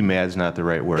maybe mad's not the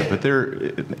right word, but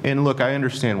and look, I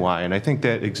understand why, and I think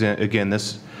that, again,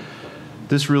 this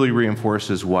really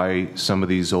reinforces why some of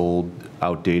these old,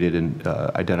 outdated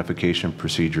identification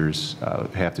procedures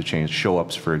have to change,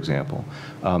 show-ups, for example,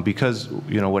 because,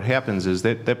 you know, what happens is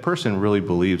that that person really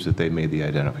believes that they made the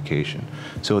identification.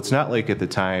 So it's not like at the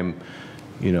time,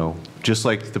 you know, just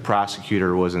like the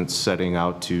prosecutor wasn't setting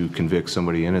out to convict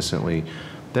somebody innocently,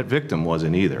 that victim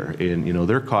wasn't either. And, you know,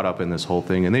 they're caught up in this whole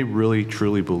thing, and they really,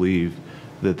 truly believe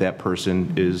that that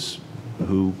person is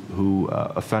who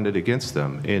offended against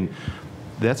them. And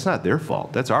that's not their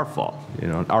fault. That's our fault. You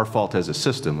know, our fault as a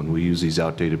system when we use these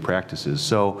outdated practices.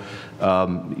 So,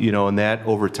 you know, and that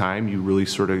over time, you really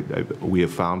sort of, we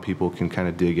have found people can kind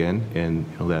of dig in, and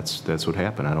you know, that's what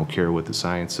happened. I don't care what the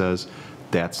science says.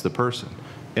 That's the person.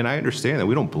 And I understand that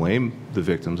we don't blame the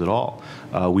victims at all.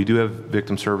 We do have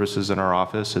victim services in our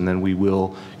office, and then we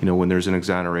will, you know, when there's an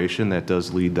exoneration, that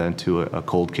does lead then to a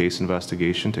cold case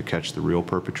investigation to catch the real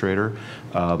perpetrator.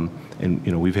 And,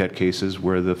 you know, we've had cases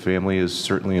where the family is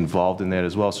certainly involved in that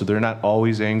as well. So they're not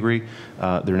always angry,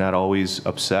 they're not always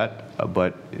upset,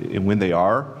 but when they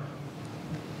are,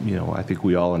 you know, I think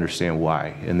we all understand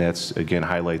why. And that's, again,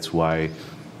 highlights why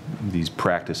these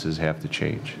practices have to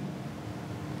change.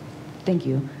 Thank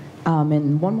you.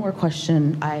 And one more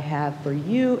question I have for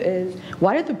you is,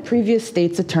 why did the previous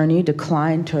state's attorney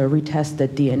decline to retest the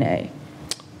DNA?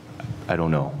 I don't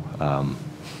know. I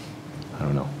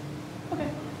don't know. Okay.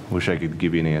 Wish I could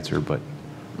give you an answer, but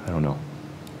I don't know.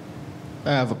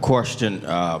 I have a question.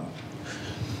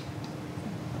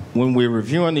 When we're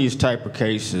reviewing these type of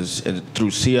cases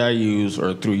through CIUs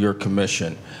or through your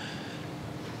commission,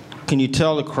 can you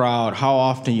tell the crowd how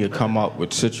often you come up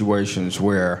with situations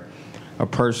where a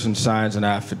person signs an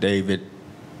affidavit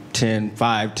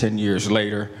 5, 10 years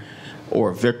later,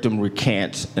 or a victim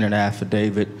recants in an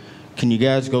affidavit? Can you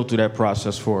guys go through that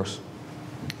process for us?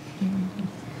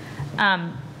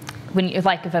 When you,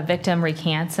 like, if a victim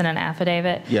recants in an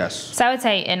affidavit? Yes. So I would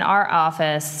say in our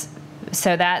office,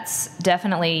 so that's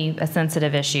definitely a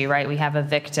sensitive issue, right? We have a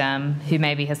victim who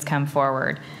maybe has come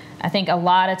forward. I think a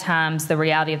lot of times the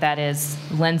reality of that is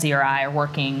Lindsay or I are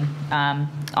working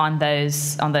on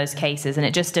those cases, and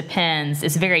it just depends.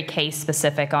 It's very case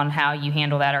specific on how you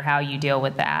handle that or how you deal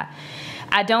with that.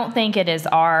 I don't think it is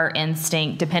our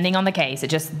instinct, depending on the case,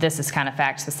 this is kind of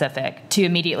fact specific, to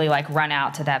immediately like run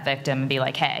out to that victim and be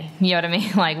like, hey, you know what I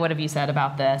mean? Like, what have you said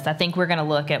about this? I think we're going to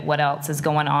look at what else is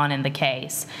going on in the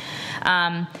case.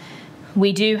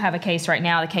 We do have a case right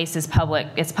now. The case is public.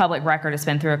 It's public record. It's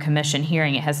been through a commission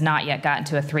hearing. It has not yet gotten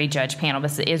to a 3-judge panel.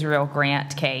 But it's the Israel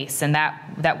Grant case, and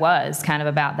that was kind of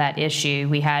about that issue.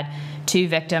 We had 2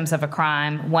 victims of a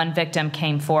crime. One victim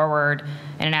came forward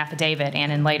in an affidavit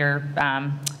and in later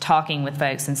talking with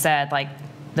folks and said, like,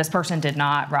 this person did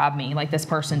not rob me. Like, this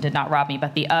person did not rob me.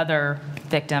 But the other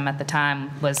victim at the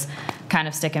time was kind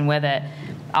of sticking with it.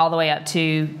 All the way up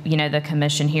to, you know, the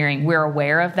commission hearing. We're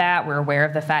aware of that. We're aware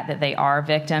of the fact that they are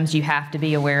victims. You have to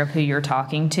be aware of who you're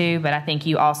talking to, but I think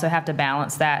you also have to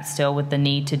balance that still with the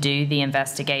need to do the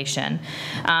investigation.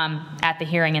 At the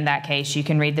hearing in that case, you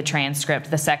can read the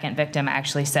transcript. The second victim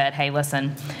actually said, hey,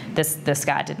 listen, this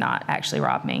guy did not actually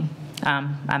rob me.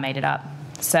 I made it up.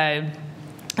 So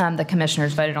the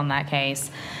commissioners voted on that case.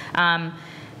 I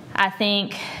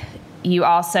think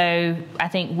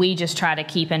we just try to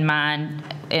keep in mind,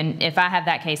 and if I have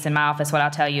that case in my office, what I'll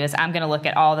tell you is I'm going to look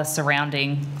at all the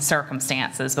surrounding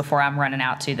circumstances before I'm running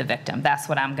out to the victim. That's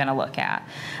what I'm going to look at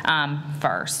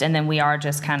first. And then we are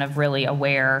just kind of really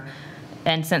aware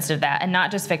and sensitive to that. And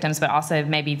not just victims, but also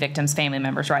maybe victims' family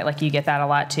members, right? Like, you get that a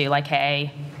lot too. Like,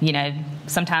 hey, you know,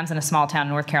 sometimes in a small town in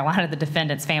North Carolina, the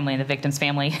defendant's family and the victim's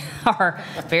family are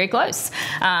very close.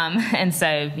 And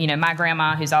so, you know, my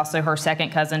grandma, who's also her second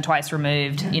cousin twice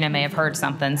removed, you know, may have heard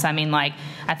something. So, I mean, like,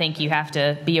 I think you have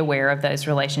to be aware of those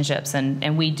relationships.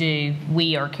 And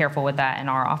we are careful with that in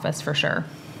our office for sure.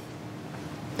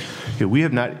 Yeah, we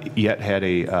have not yet had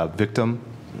a victim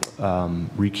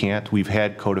recant. We've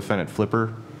had co-defendant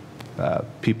flipper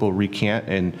people recant,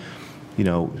 and you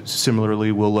know,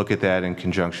 similarly, we'll look at that in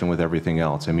conjunction with everything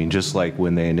else. I mean, just like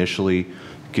when they initially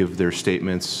give their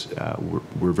statements,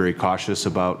 we're very cautious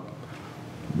about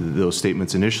those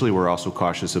statements initially. We're also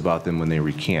cautious about them when they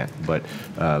recant. But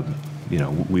you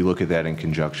know, we look at that in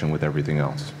conjunction with everything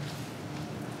else.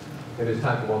 It is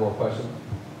time for one more question.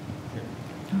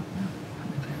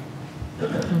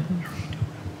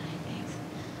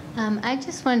 I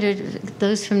just wondered,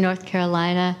 those from North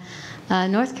Carolina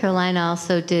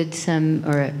also did some,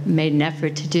 or made an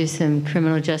effort to do some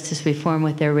criminal justice reform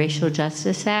with their Racial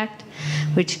Justice Act,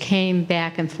 which came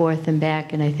back and forth and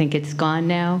back, and I think it's gone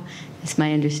now, is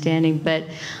my understanding. But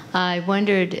I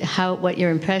wondered what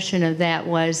your impression of that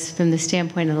was from the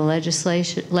standpoint of the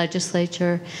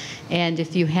legislature, and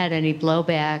if you had any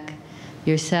blowback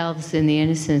yourselves in the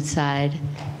Innocence side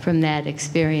from that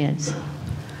experience.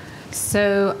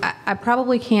 So I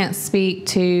probably can't speak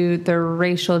to the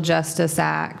Racial Justice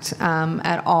Act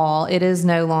at all. It is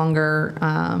no longer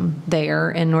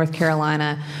there in North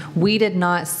Carolina. We did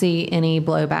not see any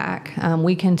blowback.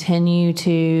 We continue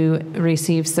to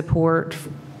receive support,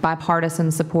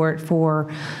 bipartisan support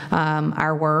for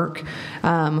our work.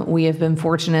 We have been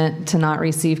fortunate to not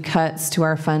receive cuts to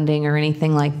our funding or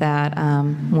anything like that.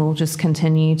 We'll just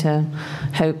continue to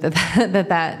hope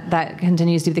that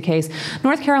continues to be the case.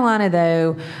 North Carolina,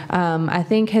 though, I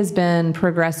think has been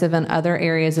progressive in other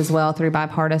areas as well through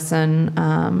bipartisan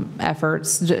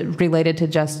efforts related to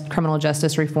criminal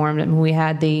justice reform. And we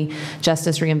had the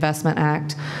Justice Reinvestment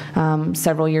Act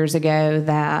several years ago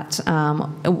that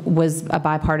was a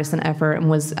bipartisan effort and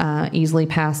was easily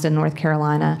passed in North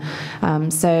Carolina.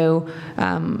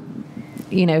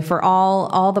 You know, for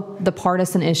all the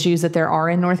partisan issues that there are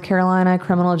in North Carolina,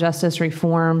 criminal justice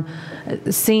reform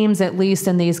seems, at least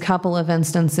in these couple of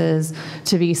instances,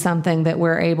 to be something that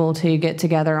we're able to get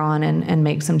together on and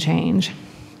make some change.